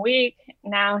in 1 week.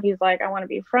 Now he's like, I want to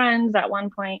be friends. At one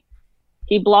point,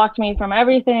 he blocked me from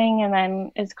everything and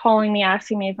then is calling me,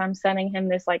 asking me if I'm sending him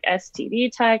this like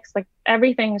STD text. Like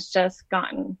everything's just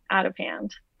gotten out of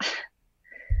hand.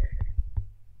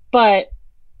 But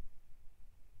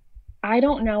I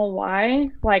don't know why.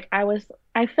 Like I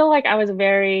feel like I was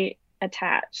very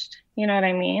attached. You know what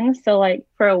I mean? So like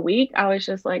for a week, I was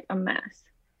just like a mess.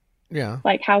 Yeah.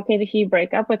 Like how could he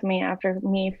break up with me after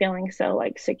me feeling so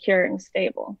like secure and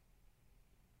stable?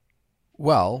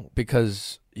 Well,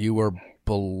 because you were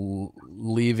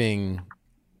believing,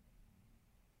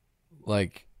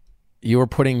 like, you were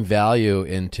putting value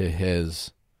into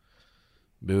his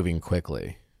moving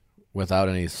quickly without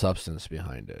any substance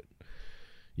behind it.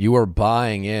 You were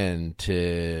buying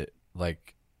into,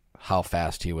 like, how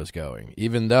fast he was going,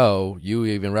 even though you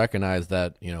even recognized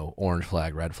that, you know, orange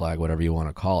flag, red flag, whatever you want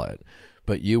to call it.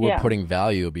 But you were putting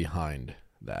value behind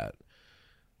that,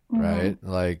 right?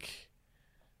 Like,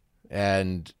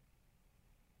 and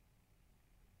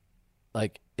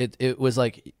like it was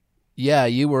like, yeah,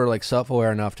 you were like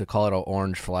self-aware enough to call it an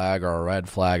orange flag or a red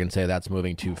flag and say that's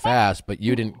moving too fast, but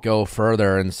you didn't go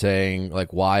further and saying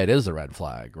like why it is a red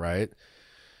flag, right?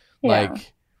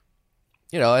 Like,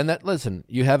 you know, and that, listen,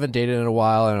 you haven't dated in a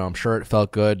while, and I'm sure it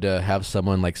felt good to have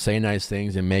someone like say nice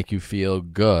things and make you feel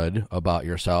good about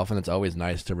yourself, and it's always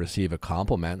nice to receive a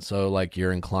compliment, so like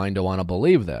you're inclined to want to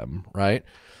believe them, right?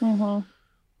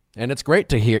 And it's great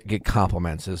to get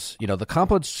compliments. Is, you know, the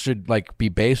compliments should like be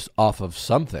based off of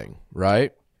something,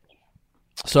 right?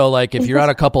 So like if you're on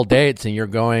a couple dates and you're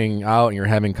going out and you're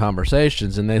having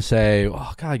conversations and they say,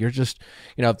 oh God, you're just,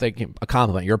 you know, if they can, a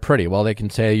compliment, you're pretty. Well, they can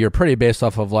say you're pretty based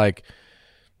off of like,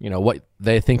 you know, what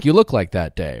they think you look like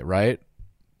that day, right?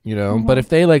 You know, but if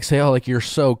they like say, oh, like you're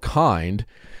so kind,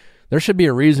 there should be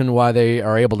a reason why they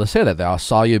are able to say that. They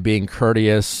saw you being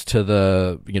courteous to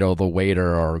the, you know, the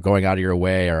waiter, or going out of your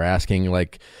way, or asking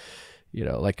like, you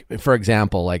know, like for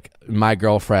example, like my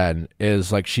girlfriend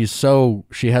is like, she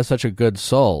has such a good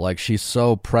soul. Like she's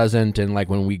so present. And like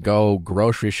when we go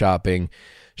grocery shopping,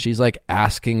 she's like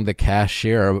asking the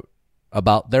cashier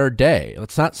about their day.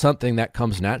 It's not something that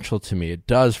comes natural to me. It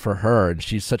does for her. And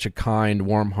she's such a kind,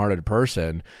 warm-hearted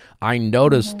person. I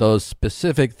notice those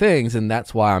specific things, and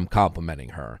that's why I'm complimenting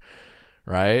her,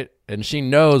 right? And she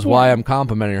knows why I'm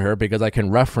complimenting her, because I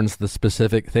can reference the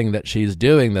specific thing that she's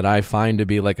doing that I find to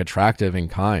be like attractive and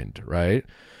kind, right?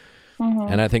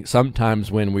 And I think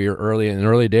sometimes when we're in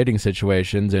early dating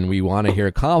situations and we want to hear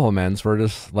compliments, we're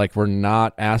just like, we're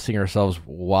not asking ourselves,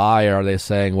 why are they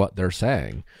saying what they're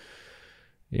saying?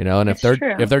 You know, and if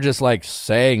they're just like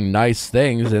saying nice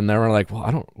things, and they're like, well,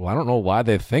 I don't know why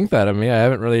they think that of me. I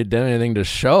haven't really done anything to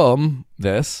show them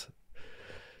this,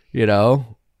 you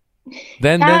know.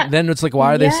 Then it's like,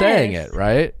 why are they saying it,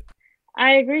 right?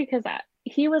 I agree, because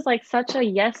he was like such a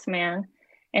yes man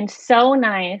and so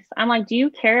nice. I'm like, do you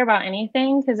care about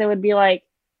anything? Because it would be like,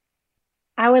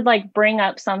 I would like bring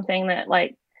up something that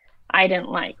like I didn't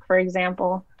like. For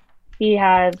example, he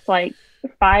had like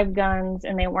 5 guns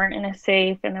and they weren't in a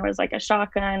safe, and there was like a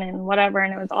shotgun and whatever,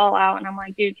 and it was all out, and I'm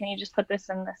like, dude, can you just put this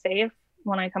in the safe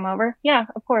when I come over? Yeah,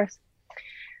 of course.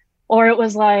 Or it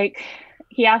was like,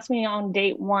 he asked me on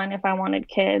date 1 if I wanted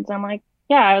kids. I'm like,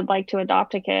 yeah, I would like to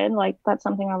adopt a kid. Like that's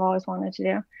something I've always wanted to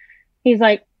do. He's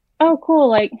like, oh cool,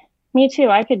 like me too,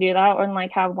 I could do that, or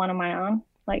like have one of my own.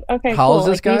 Like, okay, how cool. old is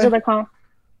this like, guy? These are the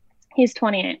he's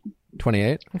 28.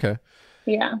 28? Okay.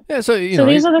 Yeah. Yeah, so you know,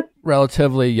 these are the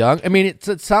relatively young. I mean,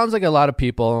 it sounds like a lot of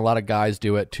people and a lot of guys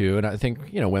do it too, and I think,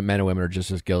 you know, when men and women are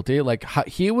just as guilty. Like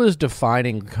he was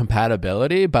defining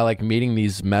compatibility by like meeting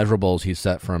these measurables he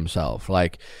set for himself.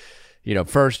 Like, you know,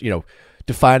 first, you know,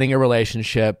 defining a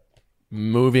relationship,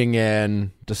 moving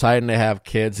in, deciding to have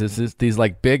kids. Is these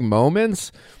like big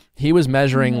moments? He was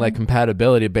measuring like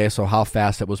compatibility based on how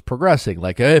fast it was progressing.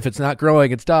 Like, if it's not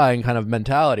growing, it's dying kind of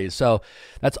mentality. So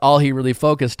that's all he really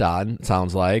focused on, it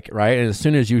sounds like, right? And as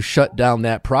soon as you shut down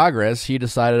that progress, he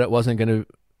decided it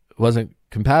wasn't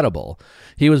compatible.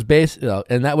 He was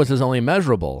and that was his only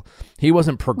measurable. He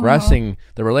wasn't progressing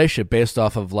the relationship based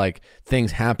off of like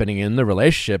things happening in the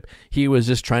relationship. He was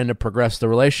just trying to progress the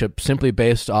relationship simply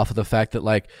based off of the fact that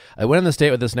like, I went on this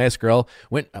date with this nice girl,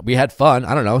 we had fun.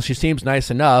 I don't know. She seems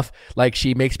nice enough. Like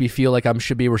she makes me feel like I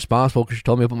should be responsible because she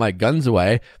told me to put my guns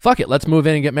away. Fuck it. Let's move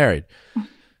in and get married.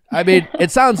 I mean,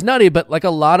 it sounds nutty, but like a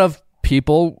lot of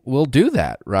people will do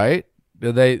that, right?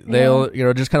 They'll you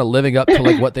know, just kind of living up to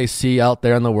like what they see out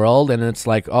there in the world, and it's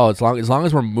like, oh, as long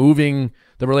as we're moving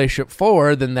the relationship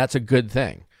forward, then that's a good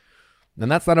thing.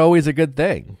 And that's not always a good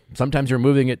thing. Sometimes you're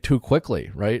moving it too quickly,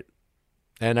 right?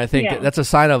 And I think that's a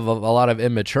sign of a lot of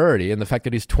immaturity. And the fact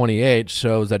that he's 28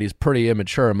 shows that he's pretty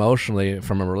immature emotionally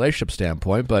from a relationship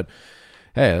standpoint. But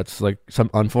hey, it's like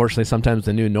unfortunately sometimes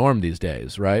the new norm these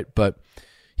days, right? But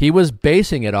he was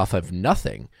basing it off of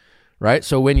nothing, right?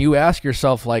 So when you ask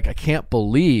yourself, like, I can't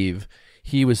believe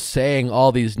he was saying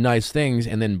all these nice things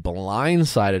and then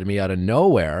blindsided me out of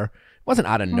nowhere. It wasn't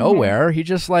out of nowhere. He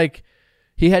just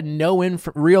he had no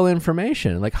real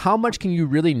information. Like, how much can you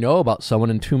really know about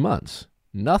someone in 2 months?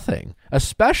 Nothing,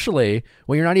 especially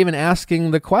when you're not even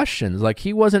asking the questions. Like,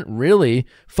 he wasn't really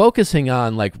focusing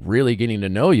on like really getting to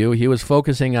know you. He was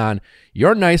focusing on,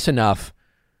 you're nice enough.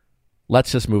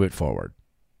 Let's just move it forward.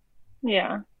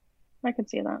 Yeah, I could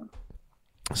see that.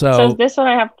 So is this what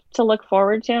I have to look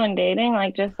forward to in dating?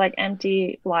 Like, just like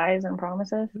empty lies and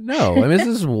promises? No, I mean, this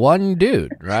is one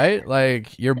dude, right?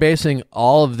 Like, you're basing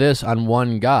all of this on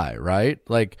one guy, right?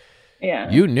 Like,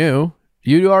 you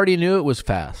already knew it was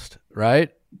fast,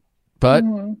 right? But,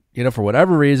 for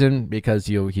whatever reason, because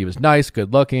he was nice,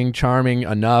 good looking, charming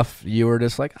enough, you were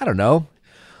just like, I don't know.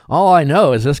 All I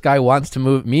know is this guy wants to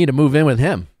move in with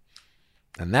him.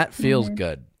 And that feels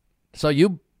good. So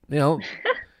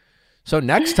so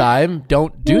next time,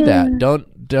 don't do that.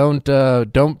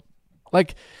 Don't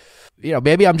like,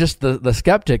 maybe I'm just the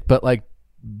skeptic, but like,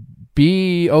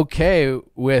 be okay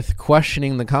with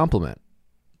questioning the compliment.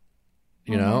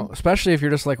 Especially if you're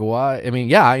just like, why? I mean,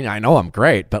 yeah, I know I'm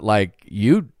great, but like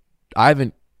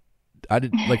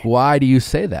why do you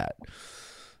say that?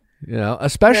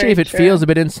 Especially Very if it true. feels a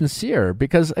bit insincere,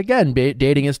 because again,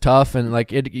 dating is tough, and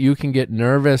like you can get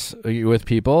nervous with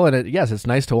people, and it's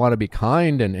nice to want to be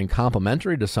kind and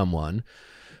complimentary to someone,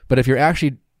 but if you're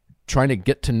actually trying to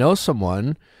get to know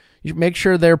someone, you make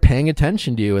sure they're paying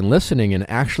attention to you and listening and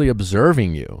actually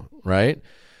observing you, right?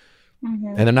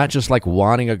 And they're not just like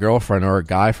wanting a girlfriend or a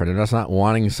guy friend. They're just not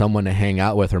wanting someone to hang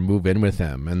out with or move in with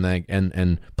them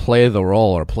and play the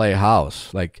role or play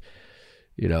house, like.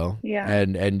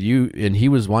 And he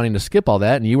was wanting to skip all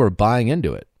that, and you were buying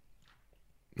into it.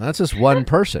 That's just one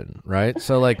person, right?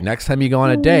 So like, next time you go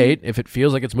on a date, if it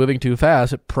feels like it's moving too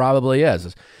fast, it probably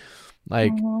is.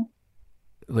 Like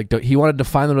he wanted to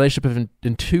find the relationship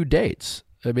in 2 dates.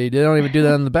 I mean, they don't even do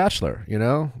that on The Bachelor,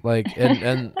 like,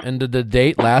 and did the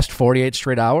date last 48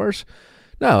 straight hours?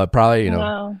 No, it probably,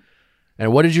 No.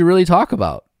 And what did you really talk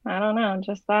about? I don't know.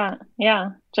 Just that.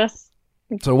 Yeah. Just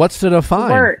So what's to define?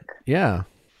 work. Yeah.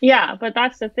 Yeah, but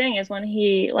that's the thing, is when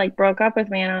he like broke up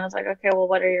with me and I was like, okay, well,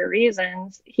 what are your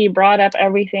reasons? He brought up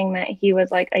everything that he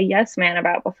was like a yes man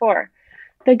about before.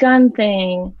 The gun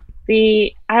thing,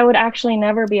 I would actually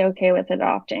never be okay with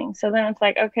adopting. So then it's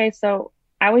like, okay, so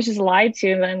I was just lied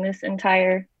to then this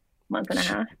entire month and a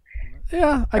half.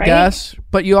 Yeah, I Right? guess.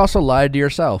 But you also lied to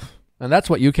yourself. And that's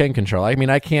what you can control. I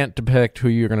mean, I can't depict who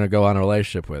you're going to go on a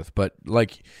relationship with, but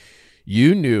like,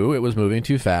 you knew it was moving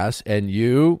too fast and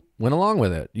you went along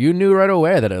with it. You knew right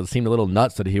away that it seemed a little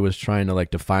nuts that he was trying to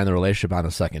like define the relationship on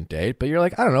a second date, but you're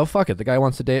like, I don't know, fuck it. The guy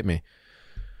wants to date me.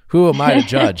 Who am I to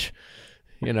judge?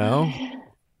 I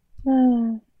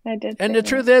did. And say the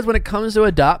truth is, when it comes to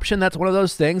adoption, that's one of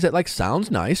those things that like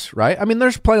sounds nice, right? I mean,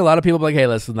 there's plenty a lot of people like, hey,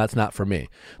 listen, that's not for me.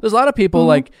 There's a lot of people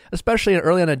like, especially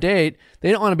early on a date,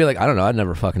 they don't want to be like, I don't know, I'd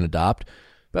never fucking adopt.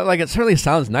 But like, it certainly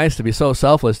sounds nice to be so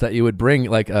selfless that you would bring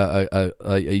like a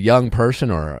young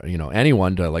person or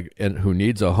anyone to like who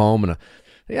needs a home and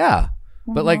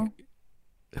but like,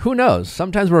 who knows?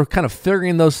 Sometimes we're kind of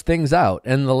figuring those things out,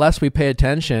 and the less we pay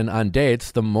attention on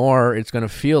dates, the more it's going to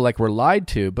feel like we're lied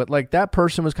to. But like, that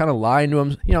person was kind of lying to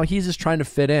him. He's just trying to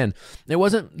fit in.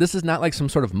 This is not like some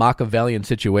sort of Machiavellian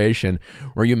situation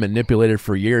where you manipulated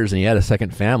for years and you had a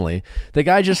second family. The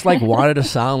guy just like wanted to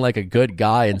sound like a good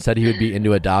guy and said he would be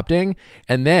into adopting.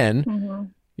 And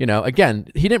then, again,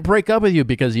 he didn't break up with you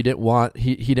because he didn't want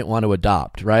to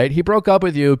adopt, right? He broke up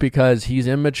with you because he's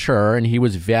immature and he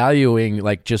was valuing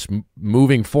like just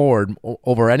moving forward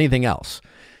over anything else.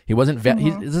 He wasn't.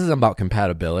 This isn't about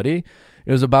compatibility.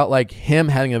 It was about like him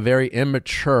having a very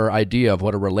immature idea of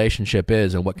what a relationship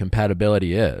is and what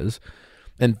compatibility is.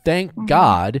 And thank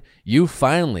God you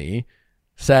finally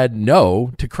said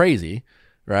no to Crazy,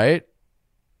 right?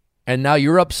 And now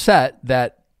you're upset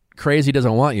that Crazy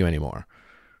doesn't want you anymore.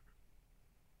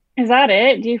 Is that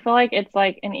it? Do you feel like it's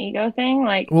like an ego thing?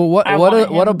 Like, well,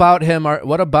 what about him?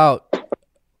 What about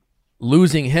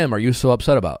losing him are you so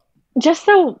upset about? Just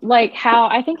so like how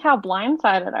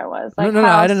blindsided I was. Like, No,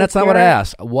 how that's not what I secure-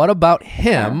 asked. What about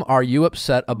him are you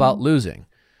upset about losing?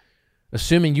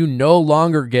 Assuming you no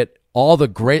longer get all the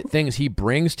great things he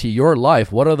brings to your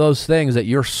life, what are those things that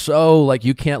you're so like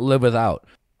you can't live without?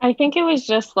 I think it was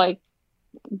just like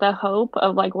the hope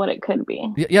of like what it could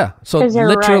be. Yeah. So 'Cause you're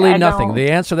literally right, I nothing. don't-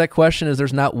 The answer to that question is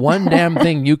there's not one damn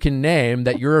thing you can name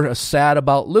that you're sad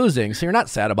about losing. So you're not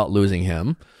sad about losing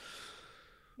him.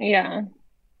 Yeah.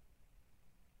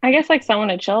 I guess like someone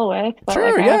to chill with. But,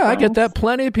 Sure, like, yeah, have I get friends. that.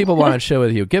 Plenty of people want to chill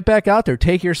with you. Get back out there,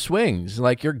 take your swings.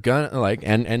 Like you're gonna like,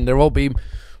 and there will be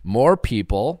more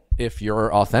people if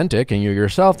you're authentic and you're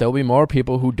yourself. There will be more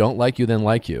people who don't like you than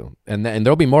like you, and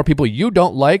there'll be more people you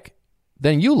don't like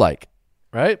than you like,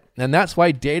 right? And that's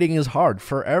why dating is hard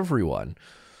for everyone.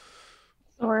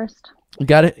 The worst. You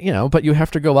got it, but you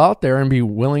have to go out there and be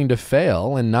willing to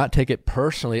fail and not take it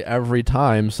personally every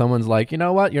time someone's like, you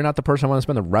know what, you're not the person I want to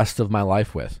spend the rest of my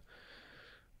life with.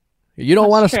 You don't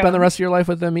That's want to true. spend the rest of your life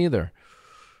with them either.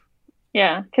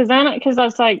 Yeah, because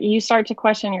that's like you start to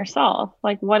question yourself.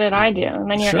 Like, what did I do?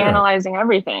 And then you're Sure. analyzing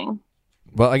everything.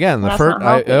 Well, again, the That's first not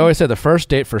I healthy. always say the first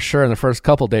date for sure, and the first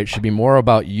couple dates should be more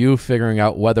about you figuring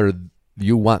out whether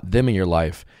you want them in your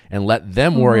life, and let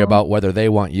them worry about whether they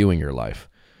want you in your life.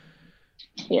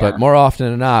 Yeah. But more often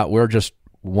than not, we're just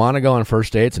want to go on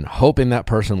first dates and hoping that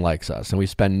person likes us, and we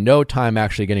spend no time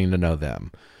actually getting to know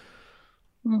them.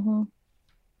 Mm-hmm.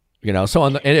 So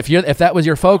and if that was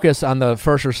your focus on the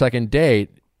first or second date,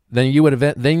 then you would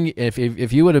have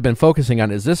if you would have been focusing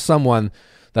on, is this someone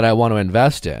that I want to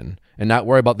invest in, and not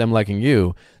worry about them liking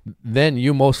you, then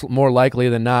you more likely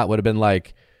than not would have been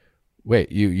like,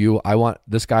 wait, I want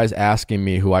this guy's asking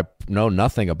me, who I know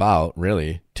nothing about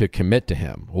really, to commit to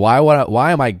him.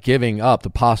 Why am I giving up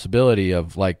the possibility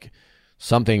of like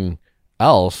something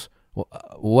else?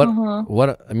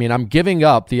 I'm giving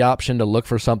up the option to look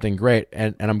for something great,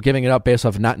 and I'm giving it up based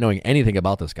off not knowing anything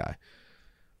about this guy.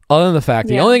 Other than the fact,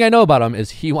 the only thing I know about him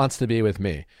is he wants to be with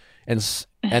me. And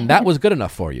that was good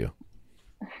enough for you.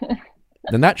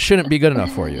 Then that shouldn't be good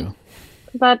enough for you.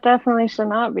 That definitely should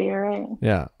not be, right?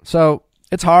 Yeah. So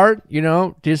it's hard,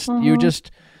 you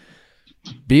just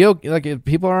be okay. Like,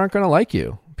 people aren't going to like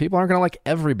you. People aren't going to like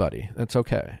everybody. That's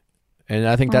okay. And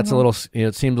I think that's a little,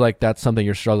 it seems like that's something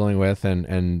you're struggling with.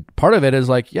 And part of it is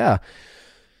like, yeah,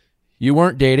 you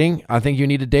weren't dating. I think you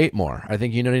need to date more. I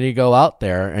think you need to go out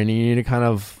there and you need to kind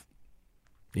of,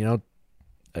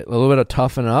 a little bit of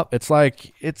toughen up. It's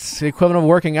like, it's the equivalent of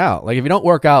working out. Like, if you don't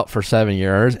work out for 7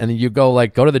 years and then you go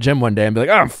to the gym one day and be like,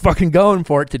 oh, I'm fucking going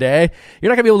for it today, you're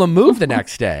not gonna be able to move the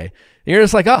next day. You're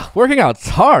just like, oh, working out's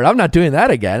hard, I'm not doing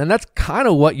that again. And that's kind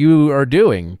of what you are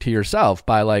doing to yourself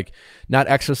by like not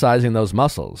exercising those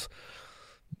muscles.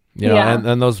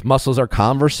 And those muscles are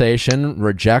conversation,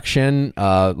 rejection,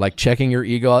 like checking your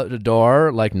ego out the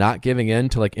door, like not giving in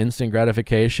to like instant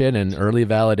gratification and early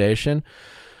validation.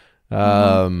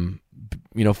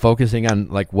 Focusing on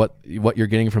like what you're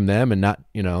getting from them, and not,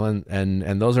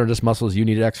 and those are just muscles you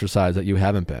need to exercise that you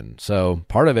haven't been. So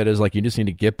part of it is like, you just need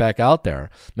to get back out there.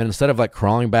 And instead of like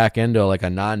crawling back into like a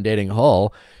non-dating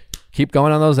hole, keep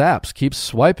going on those apps, keep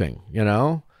swiping,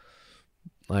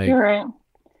 like, You're right.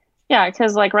 Yeah,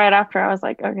 because like right after I was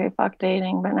like, okay, fuck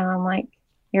dating. But now I'm like,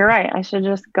 you're right. I should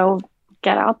just go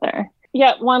get out there.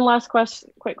 Yeah, one last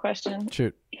quick question.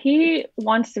 shoot. He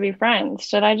wants to be friends.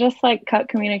 Should I just like cut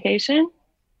communication?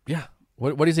 Yeah.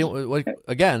 What is he?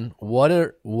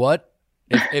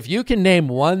 If you can name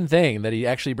one thing that he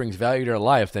actually brings value to your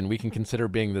life, then we can consider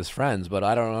being this friends. But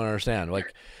I don't understand.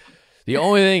 Like, the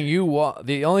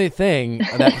only thing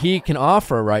that he can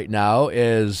offer right now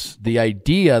is the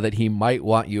idea that he might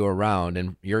want you around,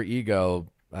 and your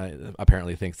ego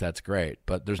apparently thinks that's great.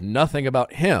 But there's nothing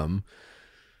about him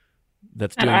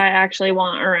that's That doing. I actually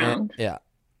want around. Yeah.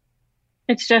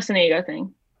 It's just an ego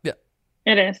thing. Yeah.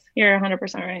 It is. You're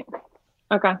 100% right.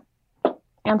 Okay.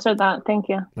 Answered that. Thank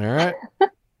you. All right.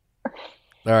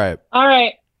 All right. All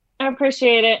right. I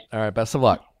appreciate it. All right. Best of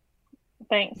luck.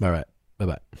 Thanks. All right.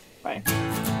 Bye-bye. Bye.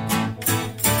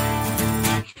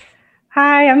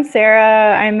 Hi, I'm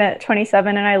Sarah. I'm at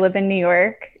 27 and I live in New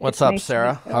York. What's It's up, nice to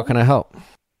Sarah? meet you. How can I help?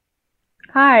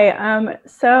 Hi.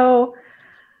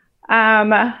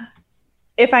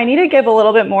 If I need to give a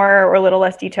little bit more or a little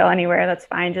less detail anywhere, that's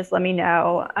fine. Just let me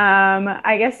know.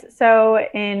 I guess so.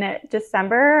 In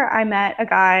December, I met a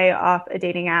guy off a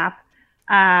dating app,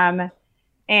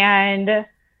 and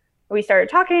we started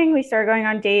talking. We started going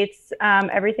on dates.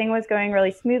 Everything was going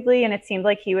really smoothly, and it seemed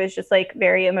like he was just like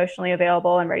very emotionally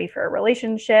available and ready for a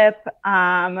relationship.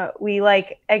 We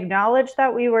like acknowledged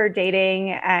that we were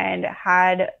dating and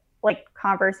had like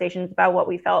conversations about what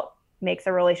we felt makes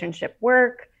a relationship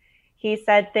work. He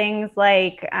said things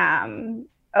like,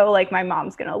 oh, like my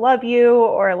mom's gonna love you,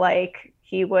 or like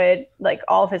he would, like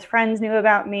all of his friends knew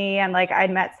about me, and like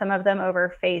I'd met some of them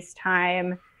over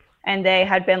FaceTime, and they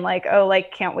had been like, oh,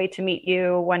 like can't wait to meet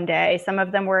you one day. Some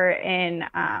of them were in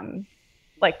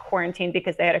like quarantined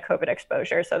because they had a COVID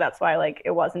exposure. So that's why like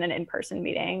it wasn't an in-person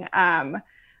meeting.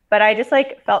 But I just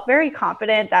like felt very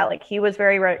confident that like he was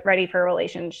very ready for a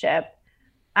relationship.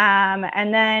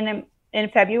 And then in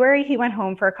February, he went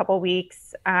home for a couple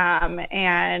weeks.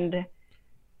 And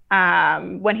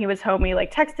when he was home, we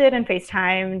like texted and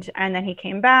FaceTimed, and then he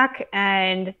came back,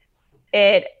 and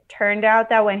it turned out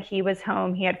that when he was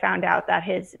home, he had found out that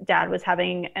his dad was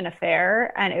having an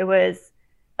affair, and it was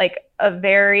like a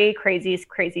very crazy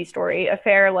story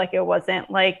affair. Like it wasn't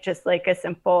like just like a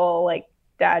simple like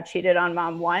dad cheated on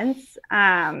mom once.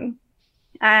 And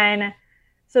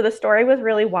so the story was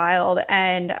really wild,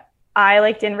 and I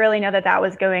like didn't really know that that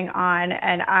was going on.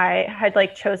 And I had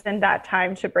like chosen that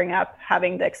time to bring up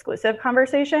having the exclusive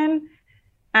conversation.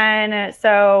 And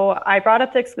so I brought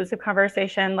up the exclusive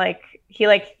conversation.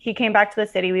 He came back to the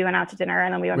city. We went out to dinner,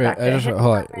 and then we went back to his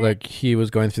apartment. Like he was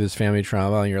going through this family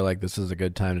trauma, and you're like, this is a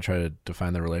good time to try to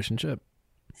define the relationship.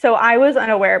 So I was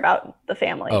unaware about the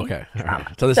family. Okay. trauma. All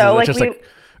right. So this is just like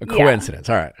a coincidence.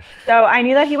 Yeah. All right. So I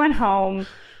knew that he went home,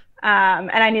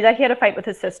 and I knew that he had a fight with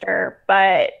his sister,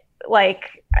 but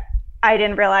like I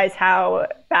didn't realize how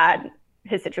bad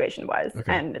his situation was,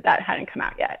 and that hadn't come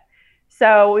out yet.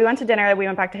 So we went to dinner, we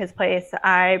went back to his place.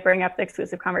 I bring up the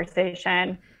exclusive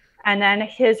conversation, and then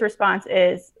his response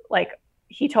is like,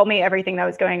 he told me everything that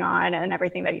was going on and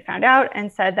everything that he found out,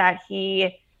 and said that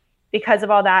because of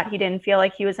all that, he didn't feel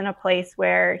like he was in a place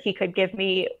where he could give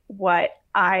me what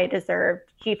I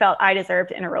deserved. He felt I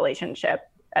deserved in a relationship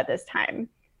at this time,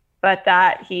 but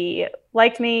that he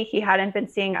liked me, he hadn't been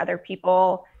seeing other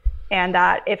people, and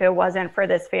that if it wasn't for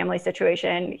this family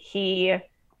situation, he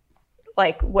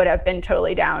like would have been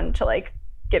totally down to like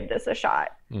give this a shot.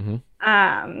 Mm-hmm.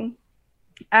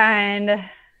 And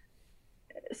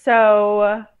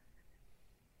so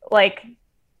like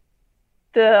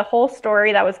the whole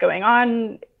story that was going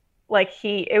on, like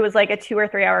it was like a 2 or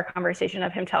 3 hour conversation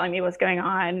of him telling me what's going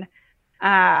on.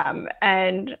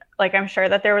 And like, I'm sure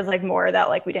that there was like more that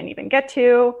like we didn't even get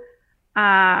to.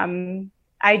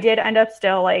 I did end up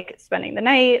still like spending the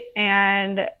night,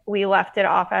 and we left it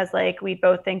off as like we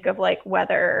both think of like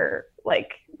whether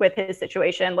like with his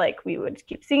situation like we would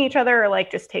keep seeing each other or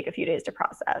like just take a few days to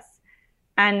process.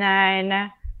 And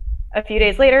then a few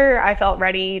days later, I felt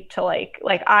ready to like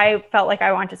I felt like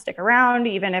I wanted to stick around,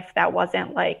 even if that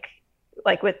wasn't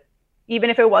even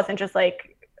if it wasn't just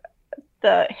like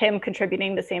him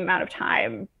contributing the same amount of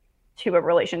time to a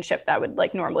relationship that would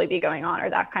like normally be going on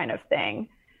or that kind of thing.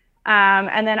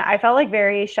 And then I felt like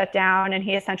very shut down, and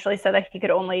he essentially said that he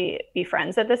could only be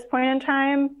friends at this point in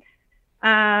time.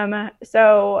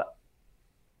 So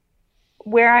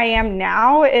where I am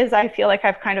now is I feel like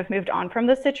I've kind of moved on from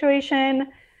the situation,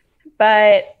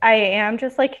 but I am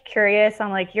just like curious on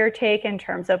like your take in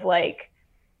terms of like,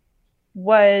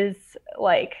 was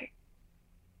like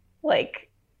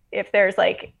if there's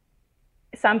like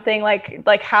something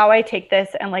like how I take this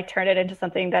and like turn it into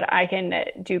something that I can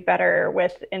do better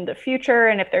with in the future,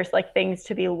 and if there's like things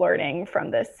to be learning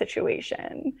from this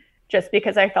situation, just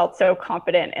because I felt so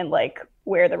confident in like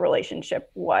where the relationship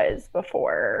was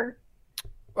before.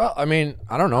 Well, I mean,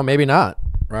 I don't know, maybe not,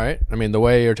 right? I mean, the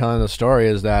way you're telling the story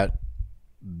is that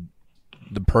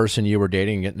the person you were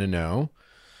dating and getting to know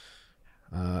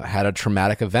had a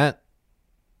traumatic event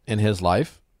in his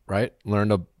life, right?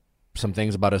 Learned some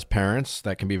things about his parents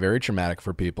that can be very traumatic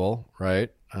for people, right?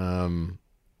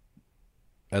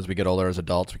 As we get older as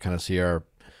adults, we kind of see our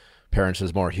parents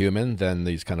as more human than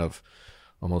these kind of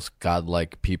almost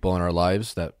godlike people in our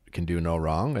lives that can do no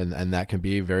wrong, and that can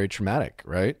be very traumatic,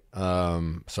 right?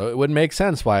 So it would make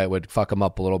sense why it would fuck him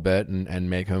up a little bit and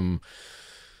make him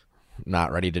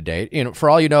not ready to date. You know, for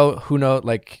all you know, who knows,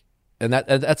 like, and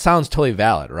that sounds totally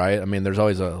valid, right? I mean, there's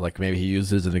always like maybe he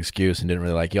used it as an excuse and didn't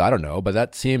really like you. I don't know, but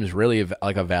that seems really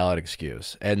like a valid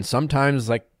excuse. And sometimes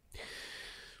like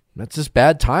that's just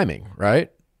bad timing,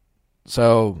 right?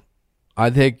 So I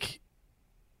think,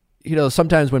 you know,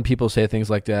 sometimes when people say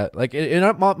things like that, like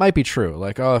it might be true.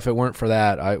 Like, oh, if it weren't for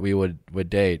that, we would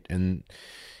date. And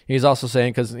he's also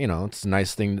saying, because, you know, it's a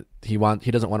nice thing. He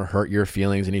doesn't want to hurt your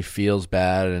feelings, and he feels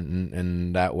bad,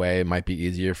 and that way it might be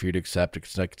easier for you to accept.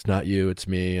 It's like, it's not you, it's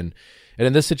me. And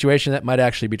in this situation, that might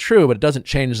actually be true, but it doesn't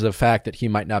change the fact that he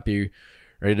might not be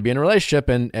ready to be in a relationship.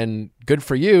 And good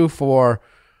for you for,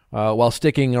 while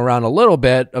sticking around a little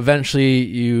bit,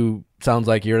 eventually sounds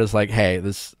like you're just like, hey,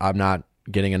 I'm not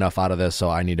getting enough out of this,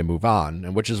 so I need to move on.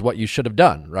 And which is what you should have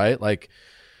done, right? Like,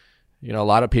 you know, a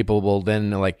lot of people will then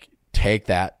like take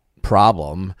that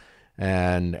problem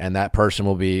and that person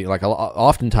will be like,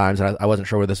 oftentimes, and I wasn't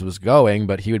sure where this was going,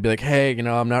 but he would be like, hey, you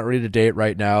know, I'm not ready to date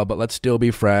right now, but let's still be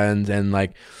friends. And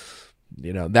like,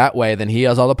 that way, then he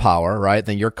has all the power, right?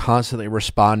 Then you're constantly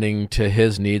responding to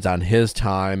his needs on his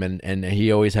time. And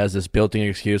he always has this built-in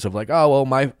excuse of like, oh,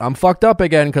 well, I'm fucked up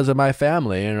again because of my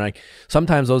family. And like,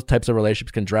 sometimes those types of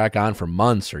relationships can drag on for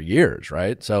months or years,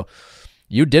 right? So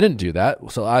you didn't do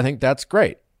that. So I think that's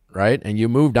great, right? And you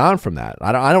moved on from that.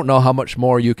 I don't know how much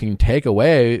more you can take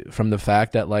away from the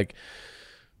fact that like,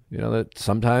 that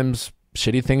sometimes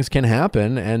shitty things can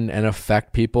happen and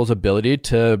affect people's ability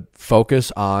to focus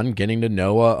on getting to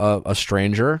know a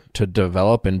stranger, to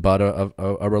develop and bud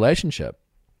a relationship.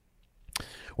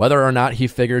 Whether or not he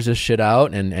figures his shit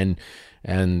out and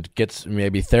gets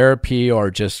maybe therapy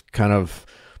or just kind of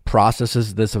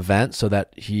processes this event so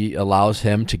that he allows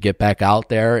him to get back out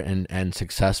there and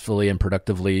successfully and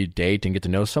productively date and get to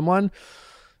know someone,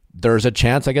 there's a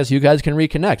chance, I guess, you guys can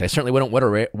reconnect. I certainly wouldn't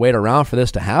wait around for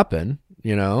this to happen,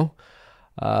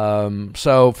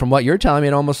 So from what you're telling me,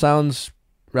 it almost sounds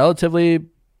relatively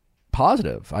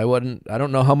positive. I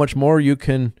don't know how much more you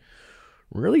can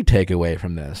really take away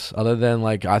from this other than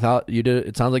like,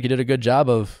 it sounds like you did a good job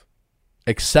of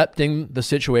accepting the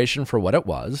situation for what it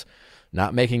was,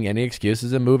 not making any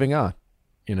excuses and moving on,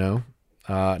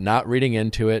 not reading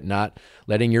into it, not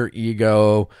letting your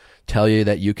ego tell you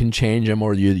that you can change him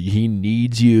or he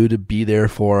needs you to be there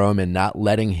for him, and not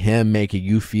letting him make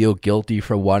you feel guilty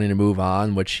for wanting to move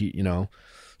on, which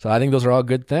so I think those are all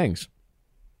good things.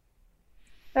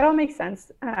 That all makes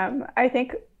sense. I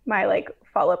think my like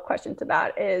follow-up question to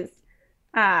that is,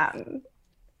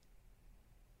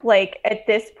 like at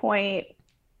this point,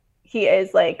 he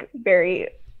is like very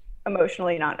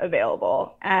emotionally not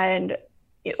available, and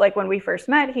like when we first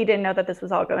met, he didn't know that this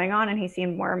was all going on and he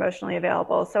seemed more emotionally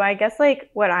available. So I guess like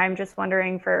what I'm just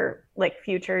wondering for like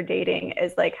future dating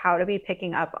is like how to be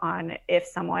picking up on if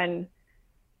someone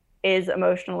is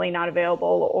emotionally not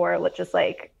available, or just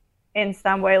like in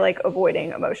some way like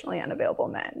avoiding emotionally unavailable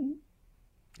men.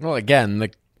 Well, again,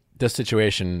 this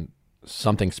situation,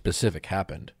 something specific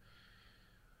happened,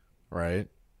 right?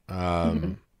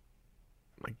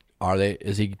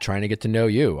 Is he trying to get to know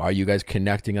you? Are you guys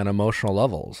connecting on emotional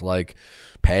levels? Like,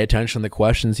 pay attention to the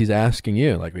questions he's asking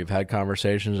you. Like, we've had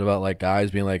conversations about like guys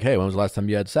being like, hey, when was the last time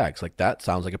you had sex? Like, that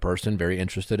sounds like a person very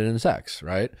interested in sex,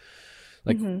 right?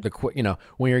 Like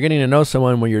when you're getting to know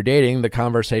someone, when you're dating, the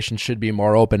conversation should be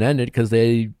more open-ended because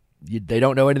they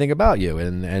don't know anything about you,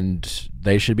 and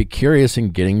they should be curious in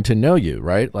getting to know you,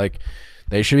 right? Like,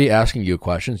 they should be asking you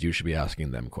questions. You should be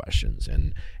asking them questions.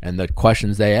 And the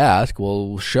questions they ask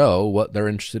will show what they're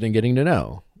interested in getting to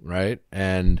know, right?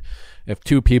 And if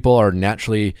two people are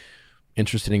naturally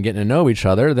interested in getting to know each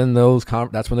other, then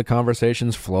that's when the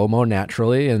conversations flow more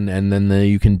naturally, and then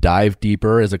you can dive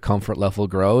deeper as a comfort level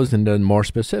grows into more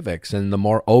specifics. And the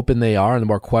more open they are and the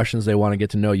more questions they want to get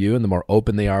to know you and the more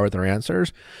open they are with their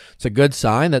answers, it's a good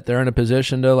sign that they're in a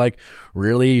position to like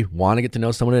really want to get to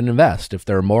know someone and invest. If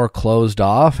they're more closed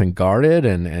off and guarded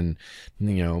and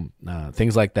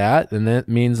things like that, then that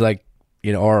means like,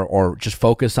 or just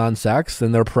focus on sex,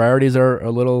 then their priorities are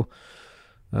a little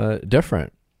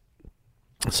different.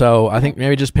 So I think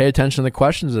maybe just pay attention to the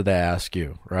questions that they ask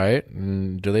you, right?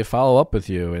 And do they follow up with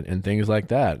you and things like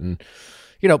that? And,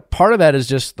 part of that is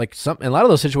just like in a lot of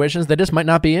those situations, they just might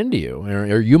not be into you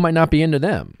or you might not be into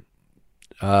them.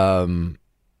 As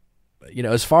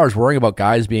far as worrying about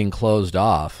guys being closed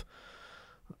off,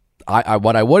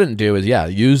 what I wouldn't do is,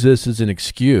 use this as an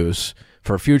excuse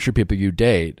for future people you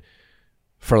date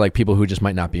for like people who just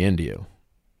might not be into you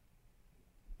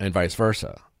and vice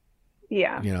versa.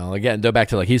 Yeah. Again, go back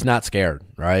to like, he's not scared,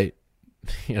 right?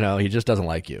 He just doesn't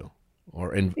like you.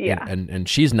 And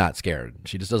she's not scared.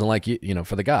 She just doesn't like you,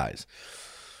 for the guys.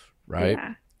 Right?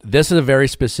 Yeah. This is a very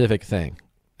specific thing.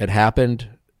 It happened.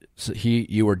 So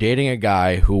you were dating a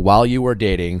guy who, while you were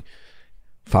dating,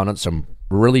 found out some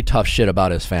really tough shit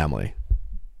about his family.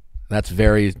 That's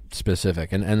very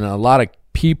specific. And a lot of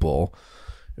people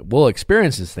will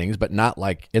experience these things, but not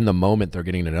like in the moment they're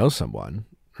getting to know someone.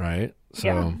 Right?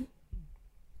 So,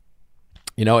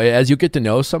 as you get to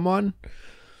know someone,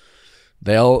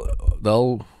 they'll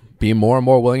be more and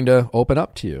more willing to open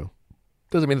up to you.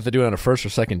 Doesn't mean that they do it on a first or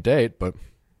second date, but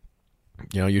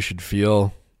you should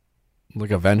feel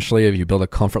like eventually if you build a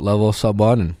comfort level with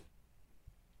someone and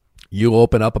you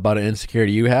open up about an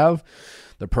insecurity you have,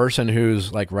 the person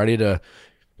who's like ready to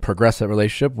progress that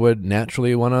relationship would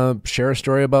naturally want to share a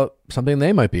story about something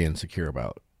they might be insecure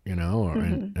about,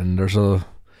 and there's you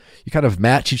kind of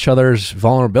match each other's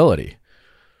vulnerability.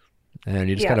 And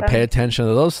you just got to pay attention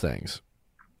to those things.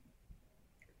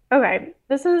 Okay,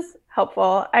 this is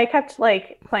helpful. I kept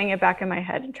like playing it back in my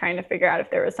head and trying to figure out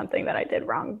if there was something that I did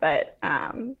wrong. But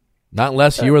Not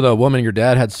unless you were the woman his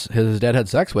dad had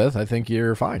sex with. I think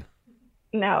you're fine.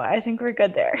 No, I think we're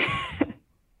good there.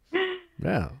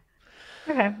 Yeah.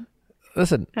 Okay.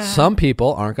 Listen, some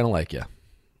people aren't going to like you.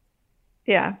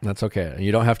 Yeah. That's okay.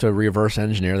 You don't have to reverse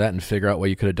engineer that and figure out what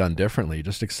you could have done differently.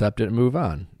 Just accept it and move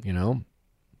on.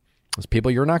 There's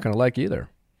people you're not going to like either.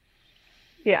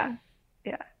 Yeah.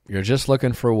 Yeah. You're just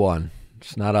looking for one.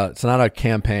 It's not a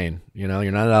campaign. You're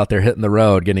not out there hitting the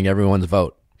road getting everyone's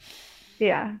vote.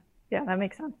 Yeah. Yeah, that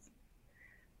makes sense.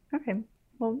 Okay.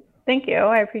 Well, thank you.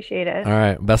 I appreciate it. All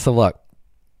right. Best of luck.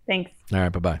 Thanks. All right.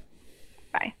 Bye-bye.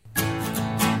 Bye.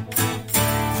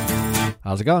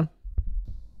 How's it going?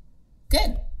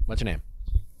 Good. What's your name?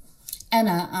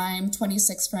 Anna. I'm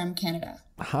 26 from Canada.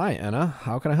 Hi, Anna.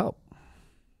 How can I help?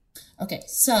 Okay,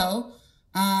 so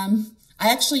I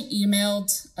actually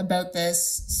emailed about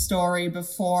this story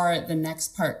before the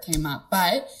next part came up,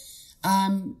 but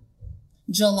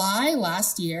July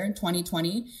last year,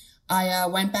 2020, I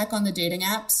went back on the dating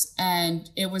apps, and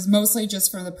it was mostly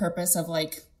just for the purpose of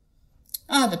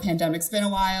the pandemic's been a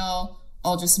while,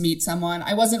 I'll just meet someone.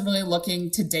 I wasn't really looking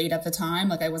to date at the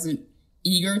time, I wasn't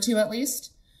eager to at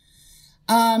least.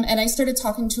 And I started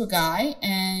talking to a guy,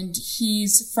 and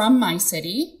he's from my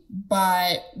city,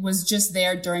 but was just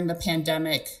there during the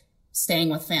pandemic, staying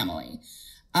with family.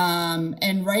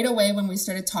 And right away when we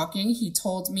started talking, he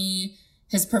told me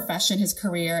his profession, his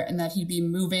career, and that he'd be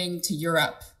moving to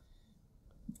Europe.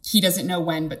 He doesn't know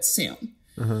when, but soon.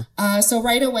 So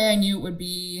right away I knew it would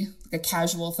be a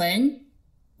casual thing.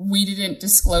 We didn't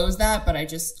disclose that, but I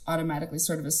just automatically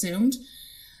sort of assumed.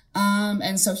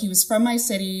 And so he was from my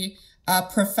city, a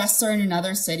professor in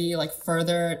another city,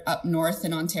 further up north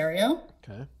in Ontario.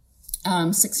 Okay.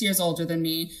 6 years older than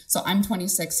me. So I'm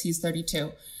 26, he's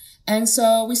 32. And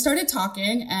so we started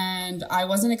talking, and I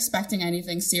wasn't expecting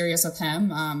anything serious with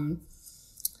him.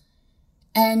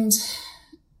 And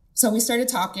so we started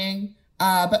talking,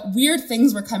 but weird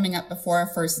things were coming up before our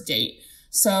first date.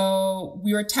 So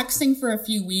we were texting for a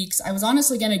few weeks. I was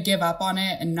honestly going to give up on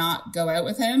it and not go out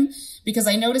with him because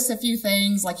I noticed a few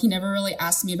things, he never really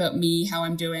asked me about me, how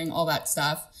I'm doing, all that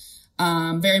stuff.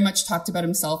 Very much talked about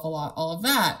himself a lot, all of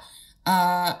that.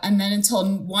 And then until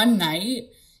one night,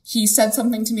 he said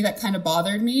something to me that kind of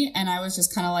bothered me. And I was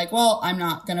just kind of well, I'm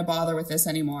not going to bother with this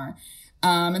anymore.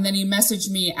 And then he messaged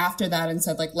me after that and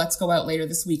said, let's go out later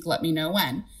this week. Let me know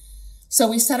when. So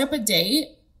we set up a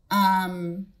date.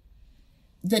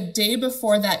 The day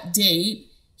before that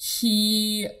date,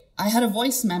 I had a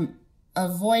voicemail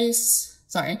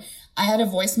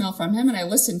from him, and I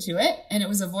listened to it, and it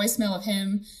was a voicemail of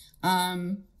him,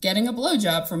 getting a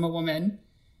blowjob from a woman,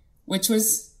 which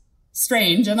was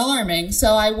strange and alarming.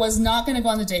 So I was not going to go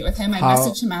on the date with him. I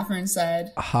messaged him after and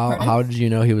said, how did you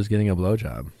know he was getting a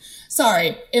blowjob?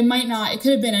 Sorry, it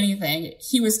could have been anything.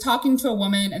 He was talking to a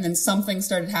woman, and then something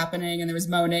started happening, and there was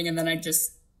moaning, and then I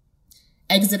just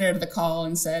exited out of the call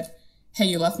and said, hey,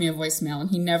 you left me a voicemail,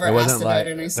 and he never asked about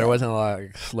it. And I said, there wasn't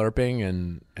slurping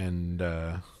and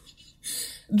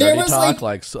there was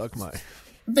talk suck my.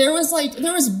 There was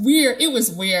weird. It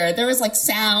was weird. There was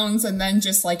sounds, and then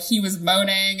just he was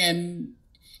moaning, and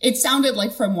it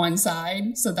sounded from one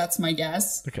side. So that's my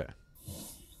guess. Okay.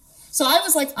 So I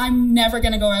was I'm never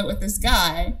gonna go out with this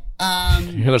guy.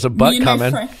 There's a butt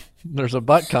coming. There's a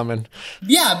butt coming.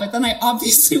 Yeah, but then I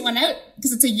obviously went out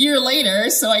because it's a year later,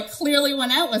 so I clearly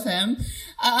went out with him.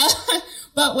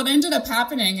 But what ended up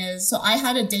happening is, so I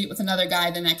had a date with another guy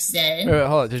the next day. Wait,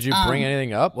 hold on. Did you bring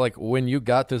anything up? When you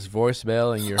got this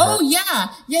voicemail and you heard... Oh,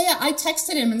 yeah. I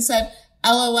texted him and said,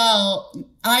 LOL.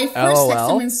 I first texted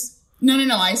him and...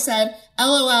 No. I said,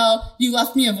 LOL, you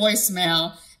left me a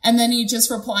voicemail. And then he just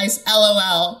replies,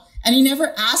 LOL. And he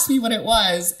never asked me what it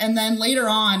was. And then later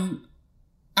on...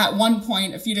 At one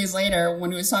point, a few days later, when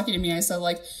he was talking to me, I said,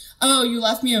 oh, you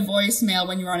left me a voicemail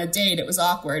when you were on a date. It was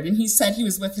awkward. And he said he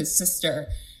was with his sister.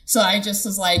 So I just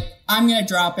was I'm going to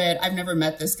drop it. I've never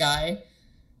met this guy.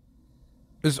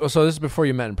 So this is before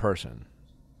you met in person?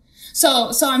 So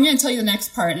I'm going to tell you the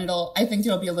next part, and I think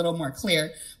it'll be a little more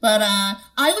clear. But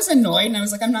I was annoyed, and I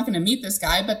was I'm not going to meet this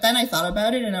guy. But then I thought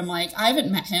about it, and I'm I haven't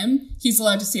met him. He's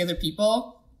allowed to see other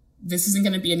people. This isn't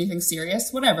going to be anything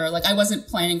serious, whatever. I wasn't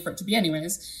planning for it to be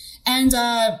anyways. And,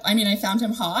 I found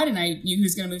him hot, and I knew he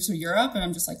was going to move to Europe, and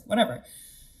I'm just whatever.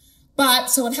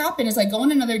 But so what happened is I go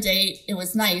on another date. It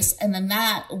was nice. And then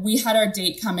we had our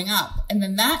date coming up. And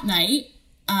then that night,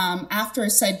 after a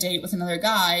said date with another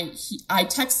guy, I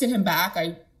texted him back.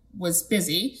 I was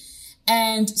busy.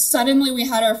 And suddenly we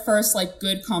had our first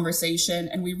good conversation,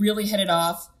 and we really hit it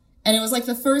off. And it was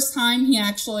the first time he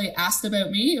actually asked about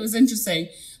me. It was interesting.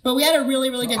 But we had a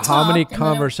really, really good talk. How many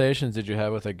conversations did you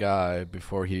have with a guy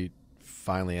before he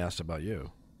finally asked about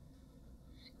you?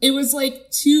 It was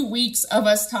like 2 weeks of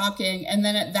us talking. And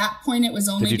then at that point, it was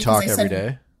only Did you because talk I every said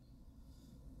day?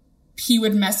 He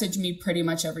would message me pretty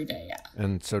much every day, yeah.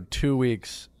 And so 2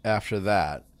 weeks after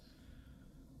that,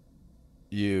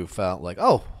 you felt like,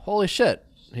 oh, holy shit,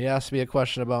 he asked me a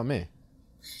question about me.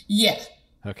 Yeah.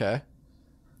 Okay.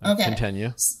 Okay.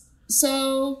 Continue.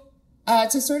 So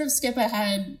to sort of skip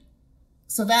ahead,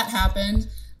 so that happened.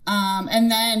 And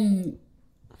then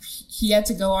he had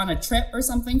to go on a trip or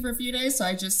something for a few days. So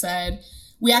I just said,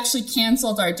 we actually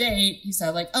canceled our date. He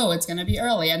said like, oh, it's going to be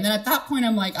early. And then at that point,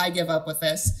 I'm like, I give up with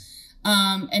this.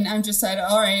 And I just said,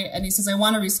 all right. And he says, I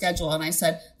want to reschedule. And I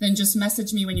said, then just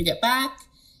message me when you get back.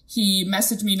 He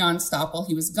messaged me nonstop while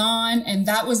he was gone. And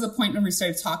that was the point when we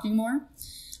started talking more.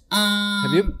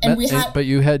 Have you and met,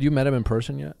 you met him in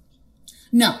person yet?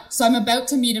 No. So I'm about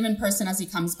to meet him in person as he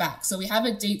comes back. So we have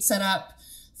a date set up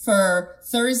for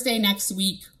Thursday next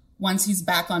week once he's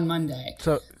back on Monday.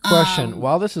 So question,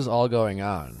 while this is all going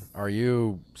on, are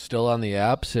you still on the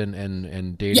apps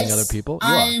and dating yes, other people?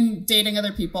 I'm dating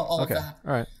other people, all of that.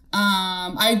 All right.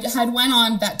 I had went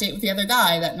on that date with the other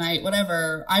guy that night,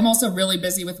 whatever. I'm also really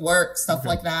busy with work, stuff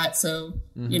like that. So,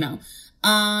 you know,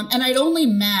 and I'd only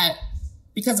met,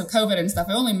 because of COVID and stuff,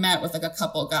 I only met with like a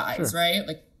couple guys, right?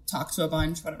 Like talked to a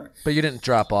bunch, whatever. But you didn't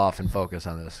drop off and focus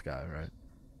on this guy, right?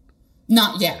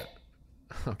 Not yet.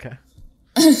 Okay.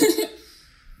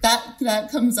 That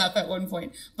comes up at one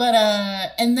point. But,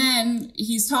 and then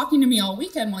he's talking to me all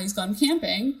weekend while he's gone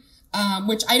camping,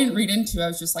 which I didn't read into. I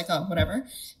was just like, oh, whatever.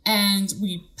 And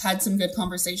we had some good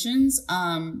conversations,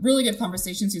 really good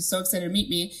conversations. He was so excited to meet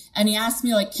me. And he asked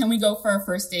me like, can we go for our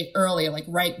first date early? Like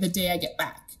right the day I get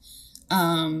back.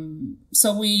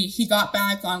 So he got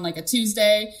back on like a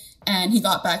Tuesday and he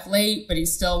got back late, but he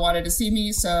still wanted to see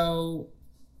me. So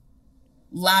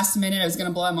last minute I was going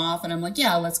to blow him off and I'm like,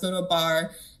 yeah, let's go to a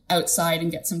bar outside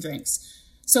and get some drinks.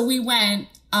 So we went,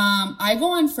 I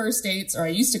go on first dates, or I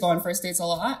used to go on first dates a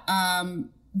lot.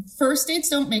 First dates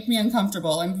don't make me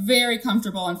uncomfortable. I'm very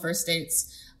comfortable on first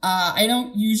dates. I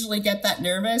don't usually get that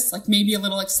nervous, like maybe a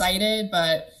little excited,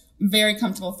 but I'm very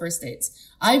comfortable first dates.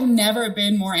 I've never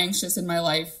been more anxious in my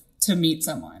life to meet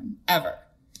someone, ever.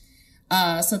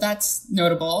 So that's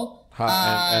notable.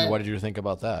 And what did you think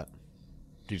about that?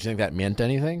 Did you think that meant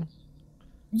anything?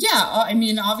 Yeah, I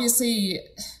mean, obviously,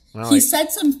 he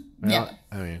said some... Yeah.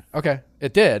 I mean, okay.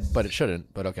 It did, but it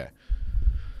shouldn't, but okay.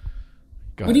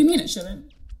 What do you mean it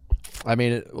shouldn't? I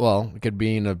mean, it could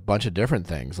mean a bunch of different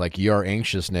things. Like your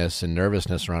anxiousness and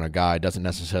nervousness around a guy doesn't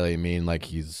necessarily mean like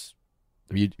he's...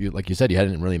 like you said, you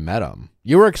hadn't really met him.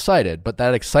 You were excited, but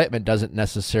that excitement doesn't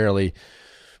necessarily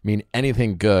mean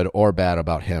anything good or bad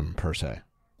about him per se.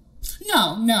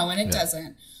 No, and it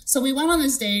doesn't. So we went on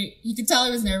this date. You could tell I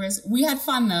was nervous. We had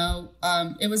fun though.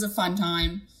 It was a fun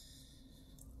time.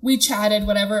 We chatted,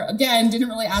 whatever. Again, didn't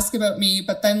really ask about me,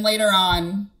 but then later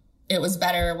on, it was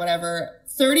better, whatever.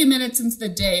 30 minutes into the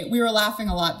date, we were laughing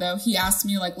a lot though. He asked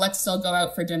me like, let's still go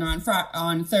out for dinner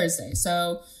on Thursday.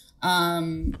 So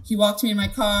he walked me in my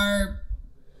car.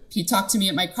 He talked to me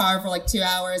at my car for like 2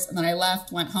 hours, and then I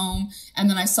left, went home, and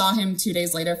then I saw him 2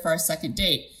 days later for our second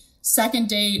date. Second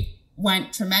date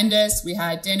went tremendous. We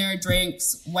had dinner,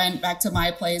 drinks, went back to my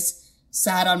place,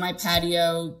 sat on my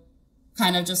patio,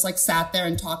 kind of just like sat there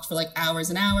and talked for like hours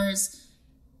and hours.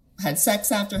 Had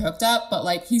sex after, hooked up, but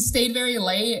like he stayed very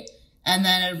late. And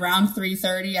then at around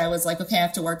 3:30, I was like, okay, I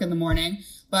have to work in the morning.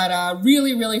 But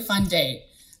really, really fun date.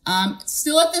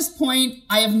 Still at this point,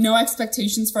 I have no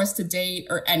expectations for us to date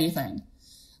or anything.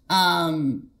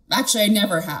 Actually, I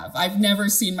never have. I've never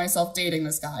seen myself dating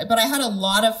this guy, but I had a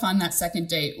lot of fun that second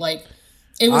date. Like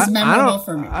it was memorable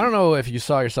for me. I don't know if you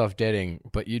saw yourself dating,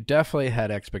 but you definitely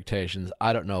had expectations.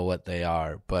 I don't know what they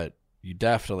are, but you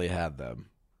definitely had them.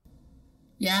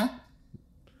 Yeah.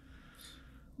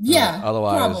 Yeah.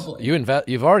 Otherwise, probably.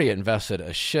 you've already invested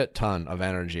a shit ton of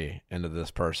energy into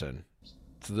this person.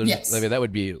 So yes. I mean, that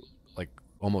would be like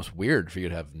almost weird for you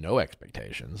to have no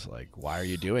expectations. Like, why are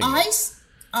you doing it?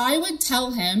 I would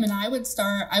tell him, and I would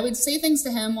say things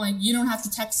to him like, you don't have to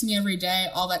text me every day,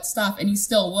 all that stuff. And he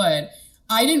still would.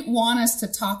 I didn't want us to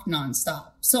talk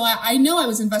nonstop. So I know I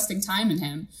was investing time in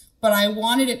him, but I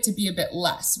wanted it to be a bit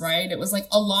less, right? It was like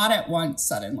a lot at once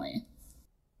suddenly.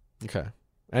 Okay.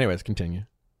 Anyways, continue.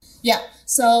 Yeah.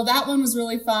 So that one was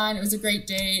really fun. It was a great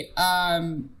date.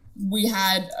 We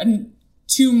had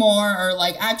two more, or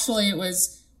like, actually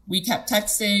we kept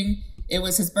texting. It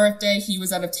was his birthday. He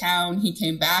was out of town. He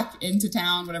came back into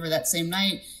town, whatever, that same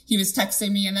night. He was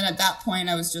texting me. And then at that point,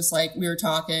 I was just like, we were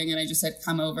talking and I just said,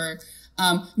 come over.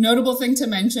 Notable thing to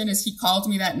mention is he called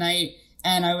me that night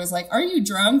And I was like, are you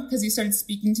drunk? Because he started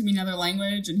speaking to me in another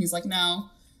language. And he's like, no.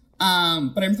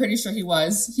 But I'm pretty sure he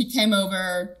was. He came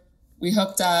over, we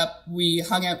hooked up, we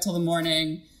hung out till the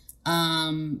morning.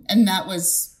 And that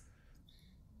was,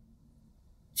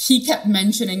 he kept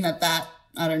mentioning that,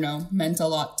 I don't know, meant a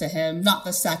lot to him. Not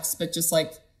the sex, but just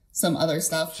like some other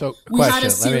stuff. So we question, had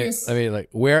a serious... let me like,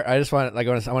 where, I just want to, like,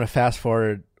 I want to fast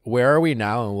forward. Where are we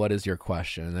now and what is your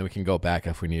question? And then we can go back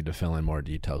if we need to fill in more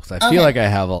details. Because I feel like I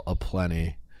have a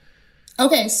plenty.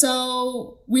 Okay,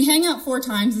 so we hang out 4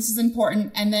 times. This is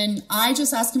important. And then I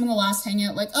just asked him in the last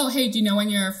hangout, like, oh, hey, do you know when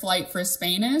your flight for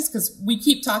Spain is? Because we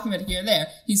keep talking about it here or there.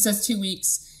 He says 2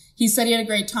 weeks. He said he had a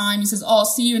great time. He says, oh, I'll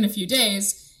see you in a few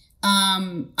days.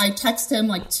 I text him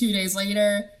like 2 days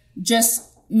later, just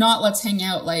not let's hang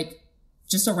out, like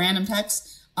just a random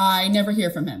text. I never hear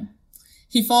from him.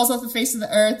 He falls off the face of the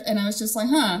earth. And I was just like,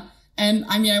 huh. And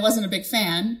I mean, I wasn't a big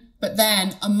fan. But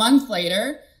then a month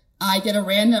later,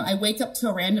 I wake up to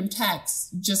a random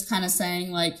text just kind of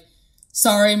saying like,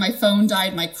 sorry, my phone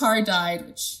died, my car died,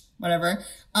 which whatever.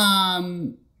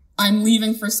 I'm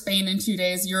leaving for Spain in 2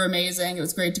 days. You're amazing. It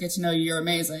was great to get to know you. You're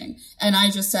amazing. And I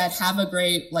just said, have a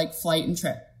great like flight and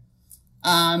trip.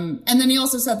 And then he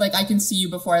also said like, I can see you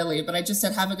before I leave, but I just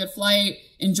said, have a good flight,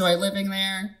 enjoy living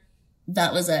there.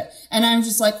 That was it. And I'm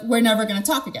just like, we're never going to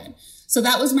talk again. So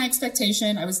that was my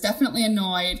expectation. I was definitely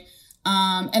annoyed.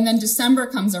 And then December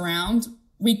comes around,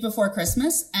 week before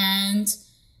Christmas, and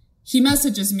he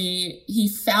messages me. He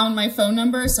found my phone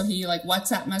number, so he like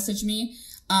WhatsApp messaged me.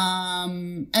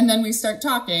 And then we start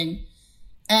talking.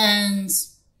 And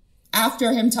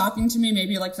after him talking to me,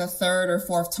 maybe like the 3rd or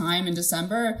 4th time in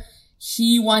December,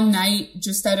 he one night,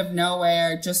 just out of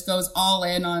nowhere, just goes all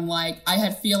in on like, I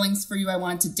had feelings for you. I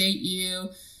wanted to date you.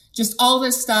 Just all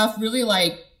this stuff, really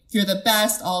like, you're the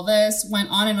best, all this,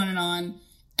 went on and on and on.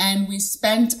 And we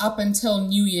spent up until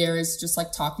New Year's just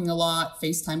like talking a lot,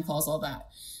 FaceTime calls, all that.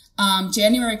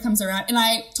 January comes around and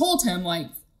I told him like,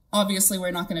 obviously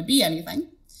we're not going to be anything.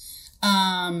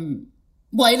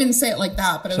 Well, I didn't say it like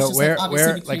that, but it was just like,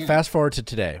 obviously we can't. Like fast forward to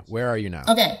today, where are you now?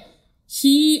 Okay.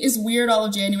 He is weird all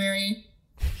of January.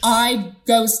 I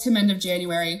ghost him end of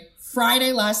January.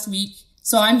 Friday last week.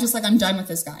 So I'm just like, I'm done with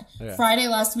this guy. Okay. Friday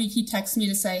last week, he texts me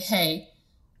to say, hey,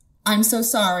 I'm so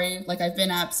sorry. Like I've been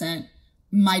absent.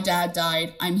 My dad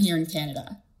died. I'm here in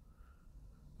Canada.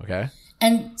 Okay.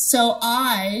 And so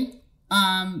I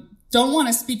don't want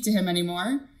to speak to him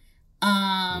anymore.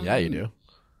 Yeah, you do.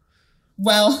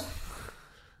 Well,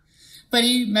 but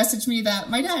he messaged me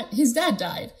that his dad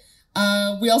died.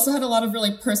 We also had a lot of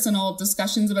really personal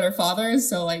discussions about our fathers.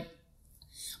 So I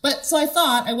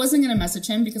thought I wasn't going to message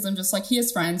him because I'm just like, he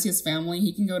has friends, he has family,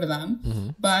 he can go to them. Mm-hmm.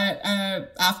 But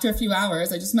after a few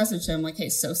hours, I just messaged him like, hey,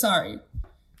 so sorry.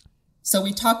 So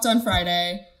we talked on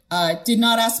Friday, did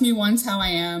not ask me once how I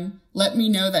am, let me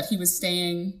know that he was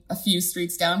staying a few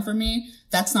streets down from me.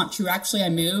 That's not true. Actually, I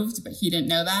moved, but he didn't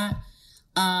know that.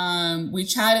 We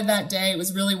chatted that day. It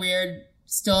was really weird.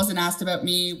 Still hasn't asked about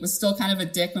me, was still kind of a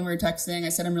dick when we were texting. I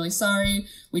said, I'm really sorry.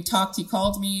 We talked, he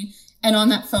called me. And on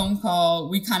that phone call,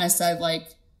 we kind of said like,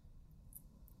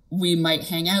 we might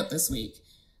hang out this week.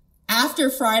 After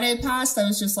Friday passed, I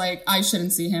was just like, I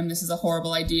shouldn't see him. This is a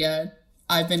horrible idea.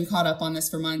 I've been caught up on this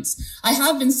for months. I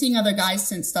have been seeing other guys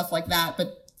since, stuff like that,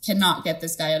 but cannot get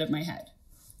this guy out of my head.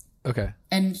 Okay.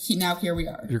 And now here we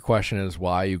are. Your question is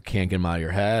why you can't get him out of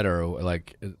your head, or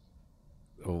like,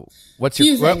 what's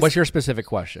your specific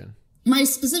question? My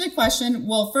specific question,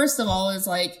 well, first of all, is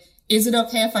like, is it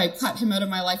okay if I cut him out of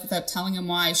my life without telling him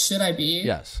why? Should I be?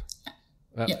 Yes.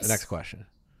 Yes. Next question.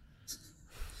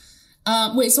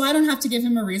 Wait, so I don't have to give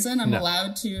him a reason? I'm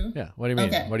allowed to? Yeah. What do you mean?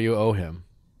 Okay. What do you owe him?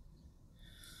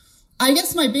 I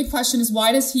guess my big question is,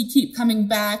 why does he keep coming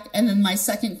back? And then my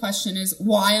second question is,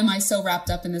 why am I so wrapped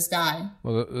up in this guy?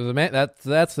 Well,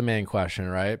 that's the main question,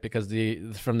 right? Because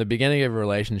from the beginning of your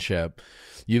relationship,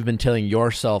 you've been telling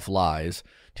yourself lies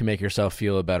to make yourself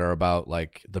feel better about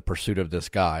like the pursuit of this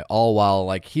guy, all while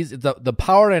like the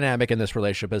power dynamic in this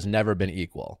relationship has never been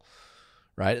equal,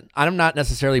 right? I'm not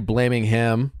necessarily blaming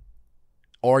him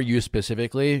or you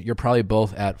specifically. You're probably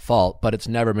both at fault, but it's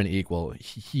never been equal.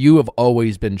 You have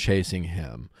always been chasing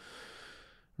him,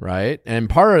 right? And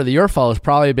part of your fault has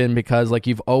probably been because like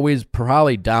you've always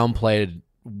probably downplayed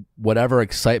whatever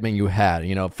excitement you had.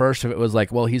 You know, first it was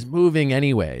like, well, he's moving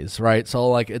anyways, right? So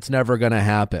like it's never going to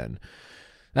happen.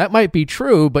 That might be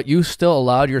true, but you still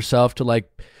allowed yourself to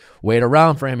like wait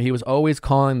around for him. He was always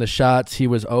calling the shots. He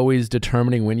was always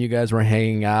determining when you guys were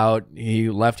hanging out. He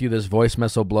left you this voice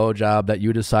message blowjob that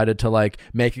you decided to like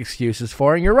make excuses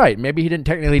for. And you're right. Maybe he didn't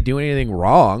technically do anything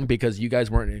wrong because you guys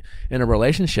weren't in a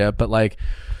relationship, but like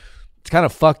it's kind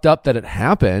of fucked up that it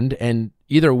happened. And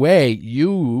either way,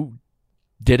 you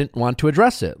didn't want to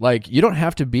address it. Like, you don't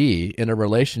have to be in a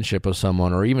relationship with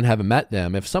someone or even haven't met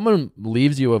them. If someone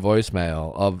leaves you a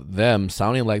voicemail of them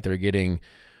sounding like they're getting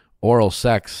oral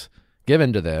sex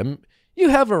given to them, you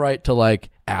have a right to like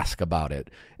ask about it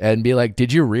and be like,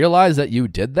 did you realize that you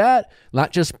did that?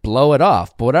 Not just blow it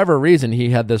off. For whatever reason,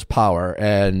 he had this power,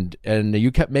 and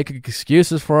you kept making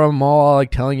excuses for him, all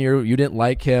like telling you didn't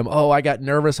like him. Oh, I got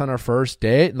nervous on our first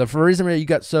date. And the reason you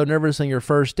got so nervous on your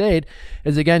first date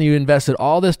is, again, you invested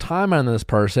all this time on this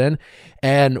person,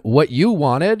 and what you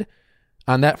wanted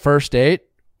on that first date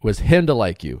was him to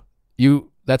like you.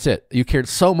 That's it. You cared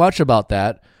so much about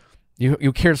that.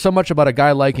 You cared so much about a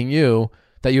guy liking you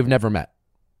that you've never met,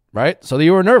 right? So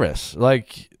you were nervous.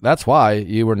 Like, that's why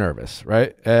you were nervous,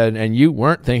 right? And you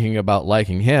weren't thinking about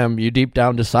liking him. You deep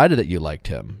down decided that you liked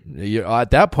him.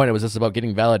 At that point, it was just about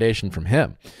getting validation from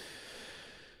him,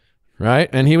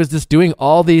 right? And he was just doing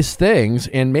all these things,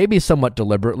 and maybe somewhat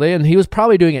deliberately, and he was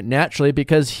probably doing it naturally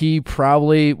because he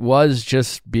probably was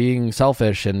just being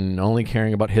selfish and only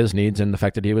caring about his needs and the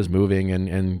fact that he was moving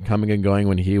and coming and going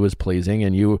when he was pleasing.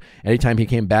 And you, anytime he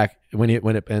came back, he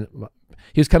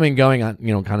was coming and going on,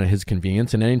 kind of his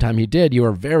convenience. And anytime he did, you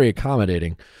were very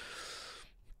accommodating.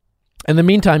 In the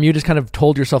meantime, you just kind of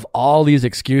told yourself all these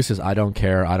excuses. I don't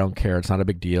care. It's not a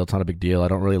big deal. I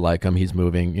don't really like him. He's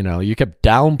moving. You kept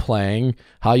downplaying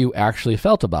how you actually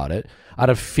felt about it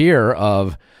out of fear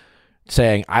of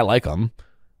saying, I like him,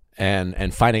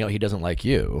 and finding out he doesn't like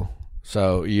you.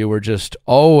 So you were just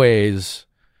always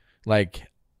like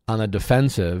on the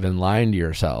defensive and lying to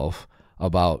yourself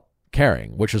about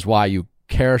caring, which is why you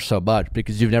care so much,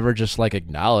 because you've never just like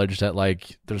acknowledged that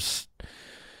like there's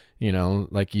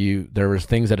there was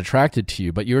things that attracted to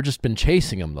you, but you've just been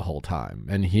chasing him the whole time,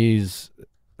 and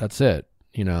that's it.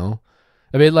 I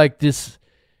mean, like this,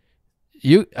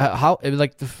 the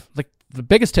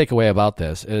biggest takeaway about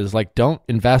this is like, don't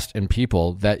invest in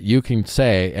people that you can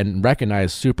say and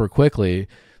recognize super quickly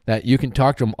that you can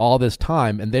talk to them all this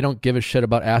time and they don't give a shit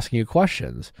about asking you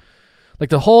questions. Like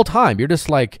the whole time you're just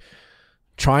like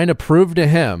trying to prove to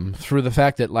him through the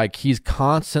fact that like he's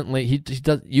constantly,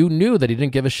 you knew that he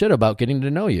didn't give a shit about getting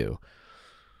to know you.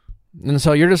 And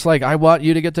so you're just like, I want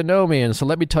you to get to know me. And so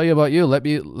let me tell you about you.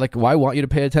 I want you to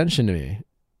pay attention to me,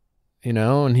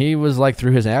 and he was like,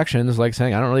 through his actions, like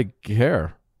saying, I don't really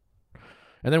care.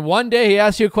 And then one day he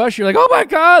asks you a question. You're like, oh my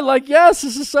God, like, yes,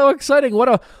 this is so exciting.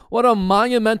 What a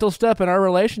monumental step in our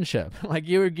relationship. Like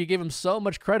you gave him so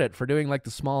much credit for doing like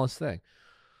the smallest thing.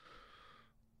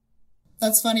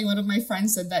 That's funny. One of my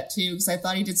friends said that too, because I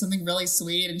thought he did something really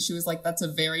sweet, and she was like, that's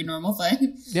a very normal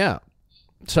thing. Yeah.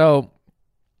 So,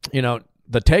 the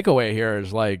takeaway here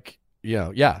is like,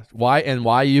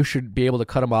 why you should be able to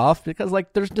cut him off, because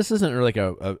like this isn't really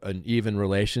like an even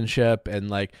relationship, and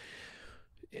like,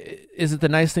 is it the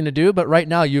nice thing to do? But right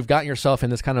now you've gotten yourself in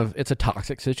this kind of, it's a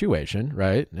toxic situation,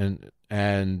 right?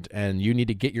 And you need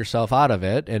to get yourself out of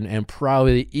it. And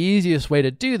probably the easiest way to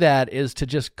do that is to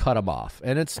just cut him off.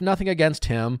 And it's nothing against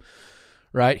him,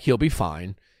 right? He'll be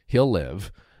fine. He'll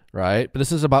live, right? But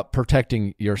this is about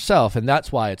protecting yourself, and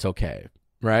that's why it's okay,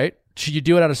 right? Should you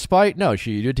do it out of spite? No.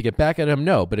 Should you do it to get back at him?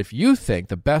 No. But if you think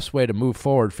the best way to move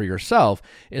forward for yourself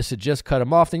is to just cut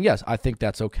him off, then yes, I think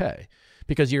that's okay,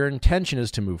 because your intention is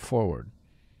to move forward.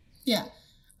 Yeah.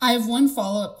 I have one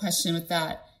follow-up question with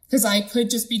that, because I could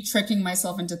just be tricking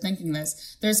myself into thinking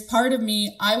this. There's part of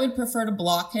me, I would prefer to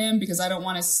block him because I don't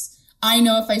want to, I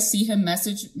know if I see him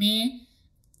message me,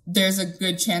 there's a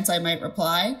good chance I might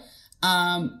reply.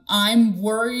 I'm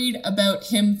worried about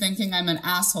him thinking I'm an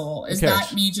asshole. Is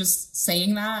that me just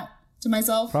saying that to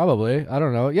myself? Probably. I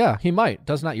don't know. Yeah, he might.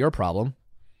 That's not your problem.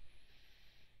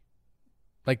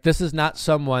 Like, this is not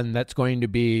someone that's going to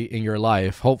be in your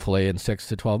life, hopefully, in 6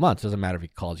 to 12 months. Doesn't matter if he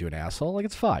calls you an asshole. Like,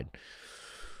 it's fine.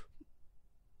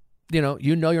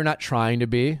 You're not trying to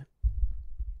be.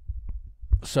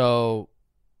 So,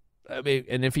 I mean,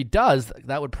 and if he does,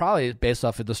 that would probably, based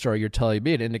off of the story you're telling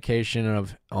me, an indication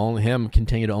of only him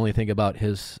continue to only think about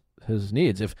his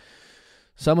needs. If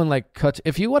someone like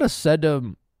if you would have said to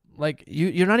him, like,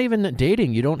 you're not even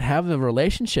dating, you don't have a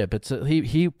relationship.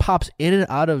 He pops in and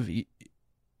out of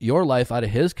your life out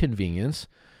of his convenience.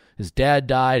 His dad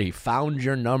died. He found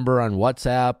your number on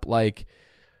WhatsApp.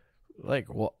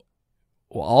 Well,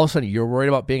 all of a sudden you're worried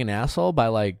about being an asshole by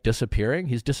like disappearing.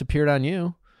 He's disappeared on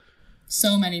you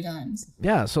so many times.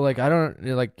 Yeah. So like,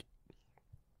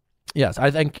 yes,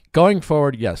 I think going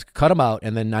forward, yes, cut him out.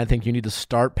 And then I think you need to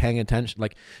start paying attention.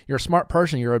 Like, you're a smart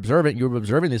person. You're observing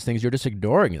these things. You're just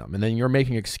ignoring them. And then you're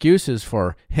making excuses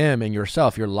for him and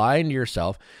yourself. You're lying to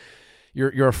yourself.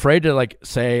 You're afraid to like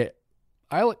say,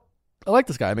 I like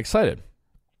this guy. I'm excited.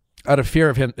 Out of fear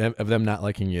of them not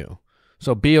liking you.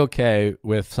 So be okay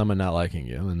with someone not liking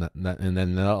you, and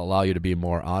then that'll allow you to be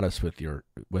more honest with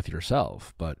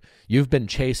yourself. But you've been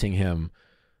chasing him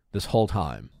this whole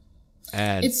time,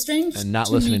 and it's strange and not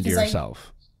to listening me to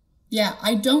yourself.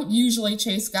 I don't usually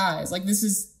chase guys. Like, this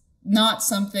isn't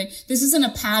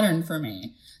a pattern for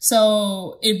me.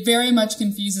 So it very much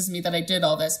confuses me that I did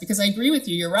all this, because I agree with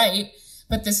you. You're right.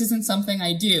 But this isn't something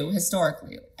I do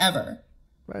historically, ever.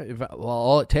 Right. Well,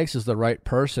 all it takes is the right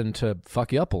person to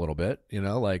fuck you up a little bit.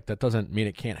 Like, that doesn't mean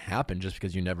it can't happen just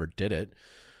because you never did it.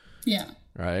 Yeah.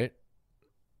 Right?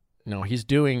 He's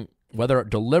doing, whether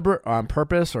deliberate or on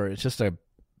purpose or it's just a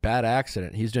bad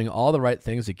accident, he's doing all the right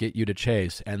things to get you to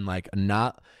chase, and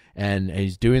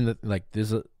he's doing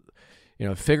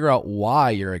figure out why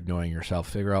you're ignoring yourself,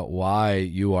 figure out why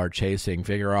you are chasing,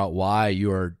 figure out why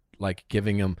you are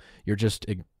giving him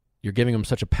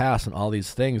such a pass on all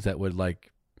these things that would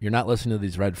you're not listening to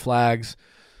these red flags.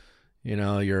 I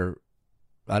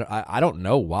don't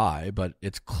know why, but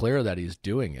it's clear that he's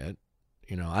doing it.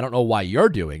 I don't know why you're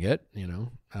doing it,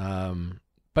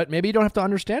 but maybe you don't have to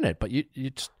understand it, but you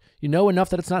know enough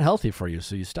that it's not healthy for you,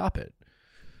 so you stop it.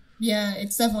 Yeah,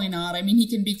 it's definitely not. I mean, he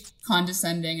can be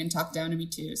condescending and talk down to me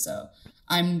too, so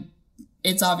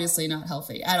it's obviously not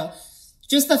healthy at all.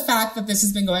 Just the fact that this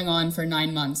has been going on for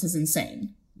 9 months is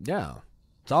insane. Yeah.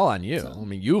 It's all on you. So, I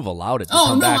mean, you've allowed it to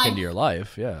come back into your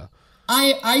life. Yeah.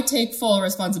 I take full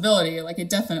responsibility. It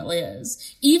definitely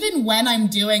is. Even when I'm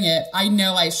doing it, I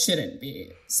know I shouldn't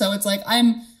be. So it's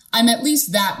I'm at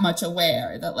least that much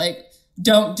aware that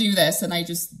don't do this, and I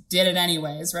just did it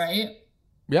anyways, right?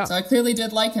 Yeah. So I clearly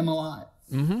did like him a lot.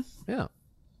 Mm-hmm. Yeah.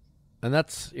 And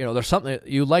that's, there's something,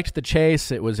 you liked the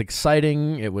chase. It was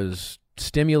exciting. It was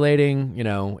stimulating.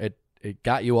 It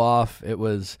got you off. It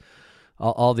was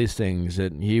all these things.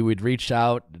 He would reach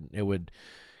out. It would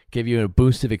give you a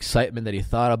boost of excitement that he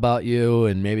thought about you,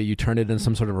 and maybe you turned it into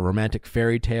some sort of a romantic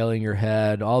fairy tale in your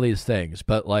head, all these things.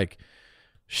 But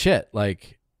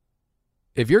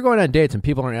if you're going on dates and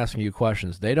people aren't asking you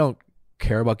questions, they don't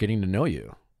care about getting to know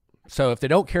you. So if they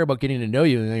don't care about getting to know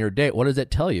you on your date, what does it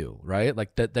tell you, right?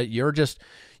 That you're just,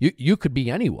 you could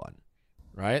be anyone,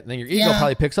 right? And then your ego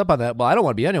probably picks up on that. Well, I don't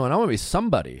want to be anyone. I want to be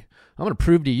somebody. I'm going to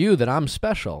prove to you that I'm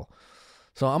special.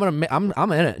 So I'm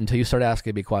in it until you start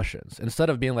asking me questions. Instead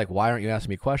of being why aren't you asking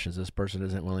me questions? This person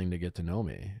isn't willing to get to know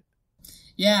me.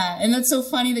 Yeah, and that's so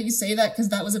funny that you say that, because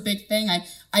that was a big thing.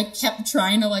 I kept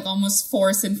trying to almost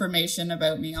force information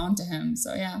about me onto him.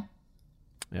 So yeah.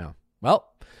 Yeah. Well,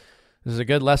 this is a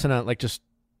good lesson on just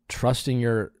trusting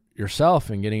yourself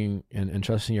and getting and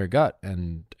trusting your gut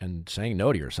and saying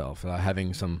no to yourself,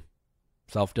 having some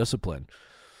self-discipline.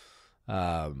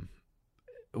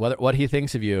 What he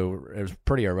thinks of you is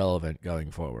pretty irrelevant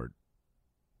going forward.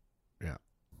 Yeah.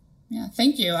 Yeah.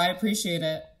 Thank you. I appreciate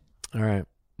it. All right.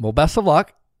 Well, best of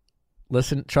luck.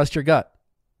 Listen, trust your gut.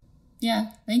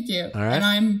 Yeah. Thank you. All right. And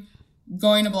I'm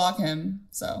going to block him.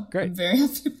 So great. I'm very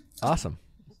happy. Awesome.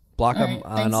 Block him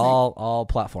on all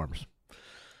platforms.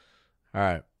 All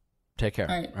right. Take care.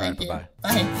 All right. Thank you. Bye-bye.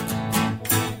 Bye.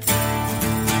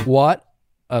 What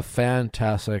a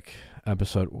fantastic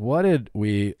episode. What did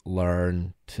we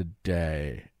learn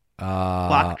today?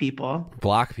 Block people.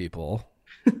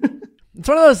 It's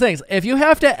one of those things. If you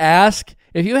have to ask,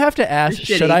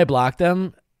 should I block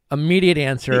them? Immediate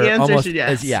answer almost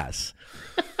is yes.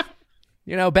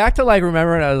 Back to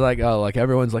remembering I was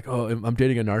everyone's I'm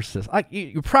dating a narcissist.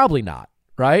 You're probably not,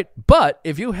 right? But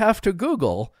if you have to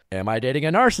Google, am I dating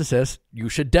a narcissist? You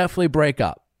should definitely break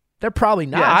up. They're probably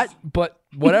not, yes. But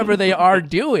whatever they are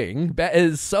doing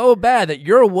is so bad that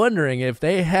you're wondering if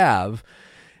they have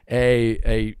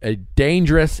a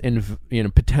dangerous and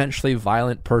potentially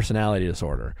violent personality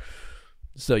disorder.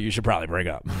 So you should probably break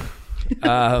up.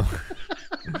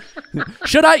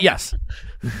 Should I? Yes.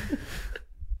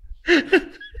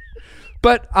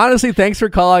 But honestly, thanks for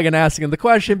calling and asking the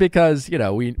question, because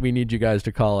we need you guys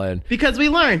to call in, because we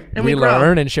learn and we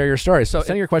learn and share your stories. So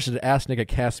send your questions to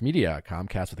asknick@castmedia.com,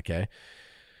 Cast with a K.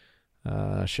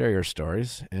 Share your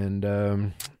stories,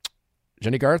 and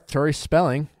Jenny Garth, Tori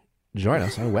Spelling, join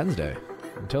us on Wednesday.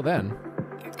 Until then,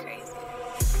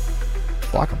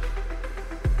 block them.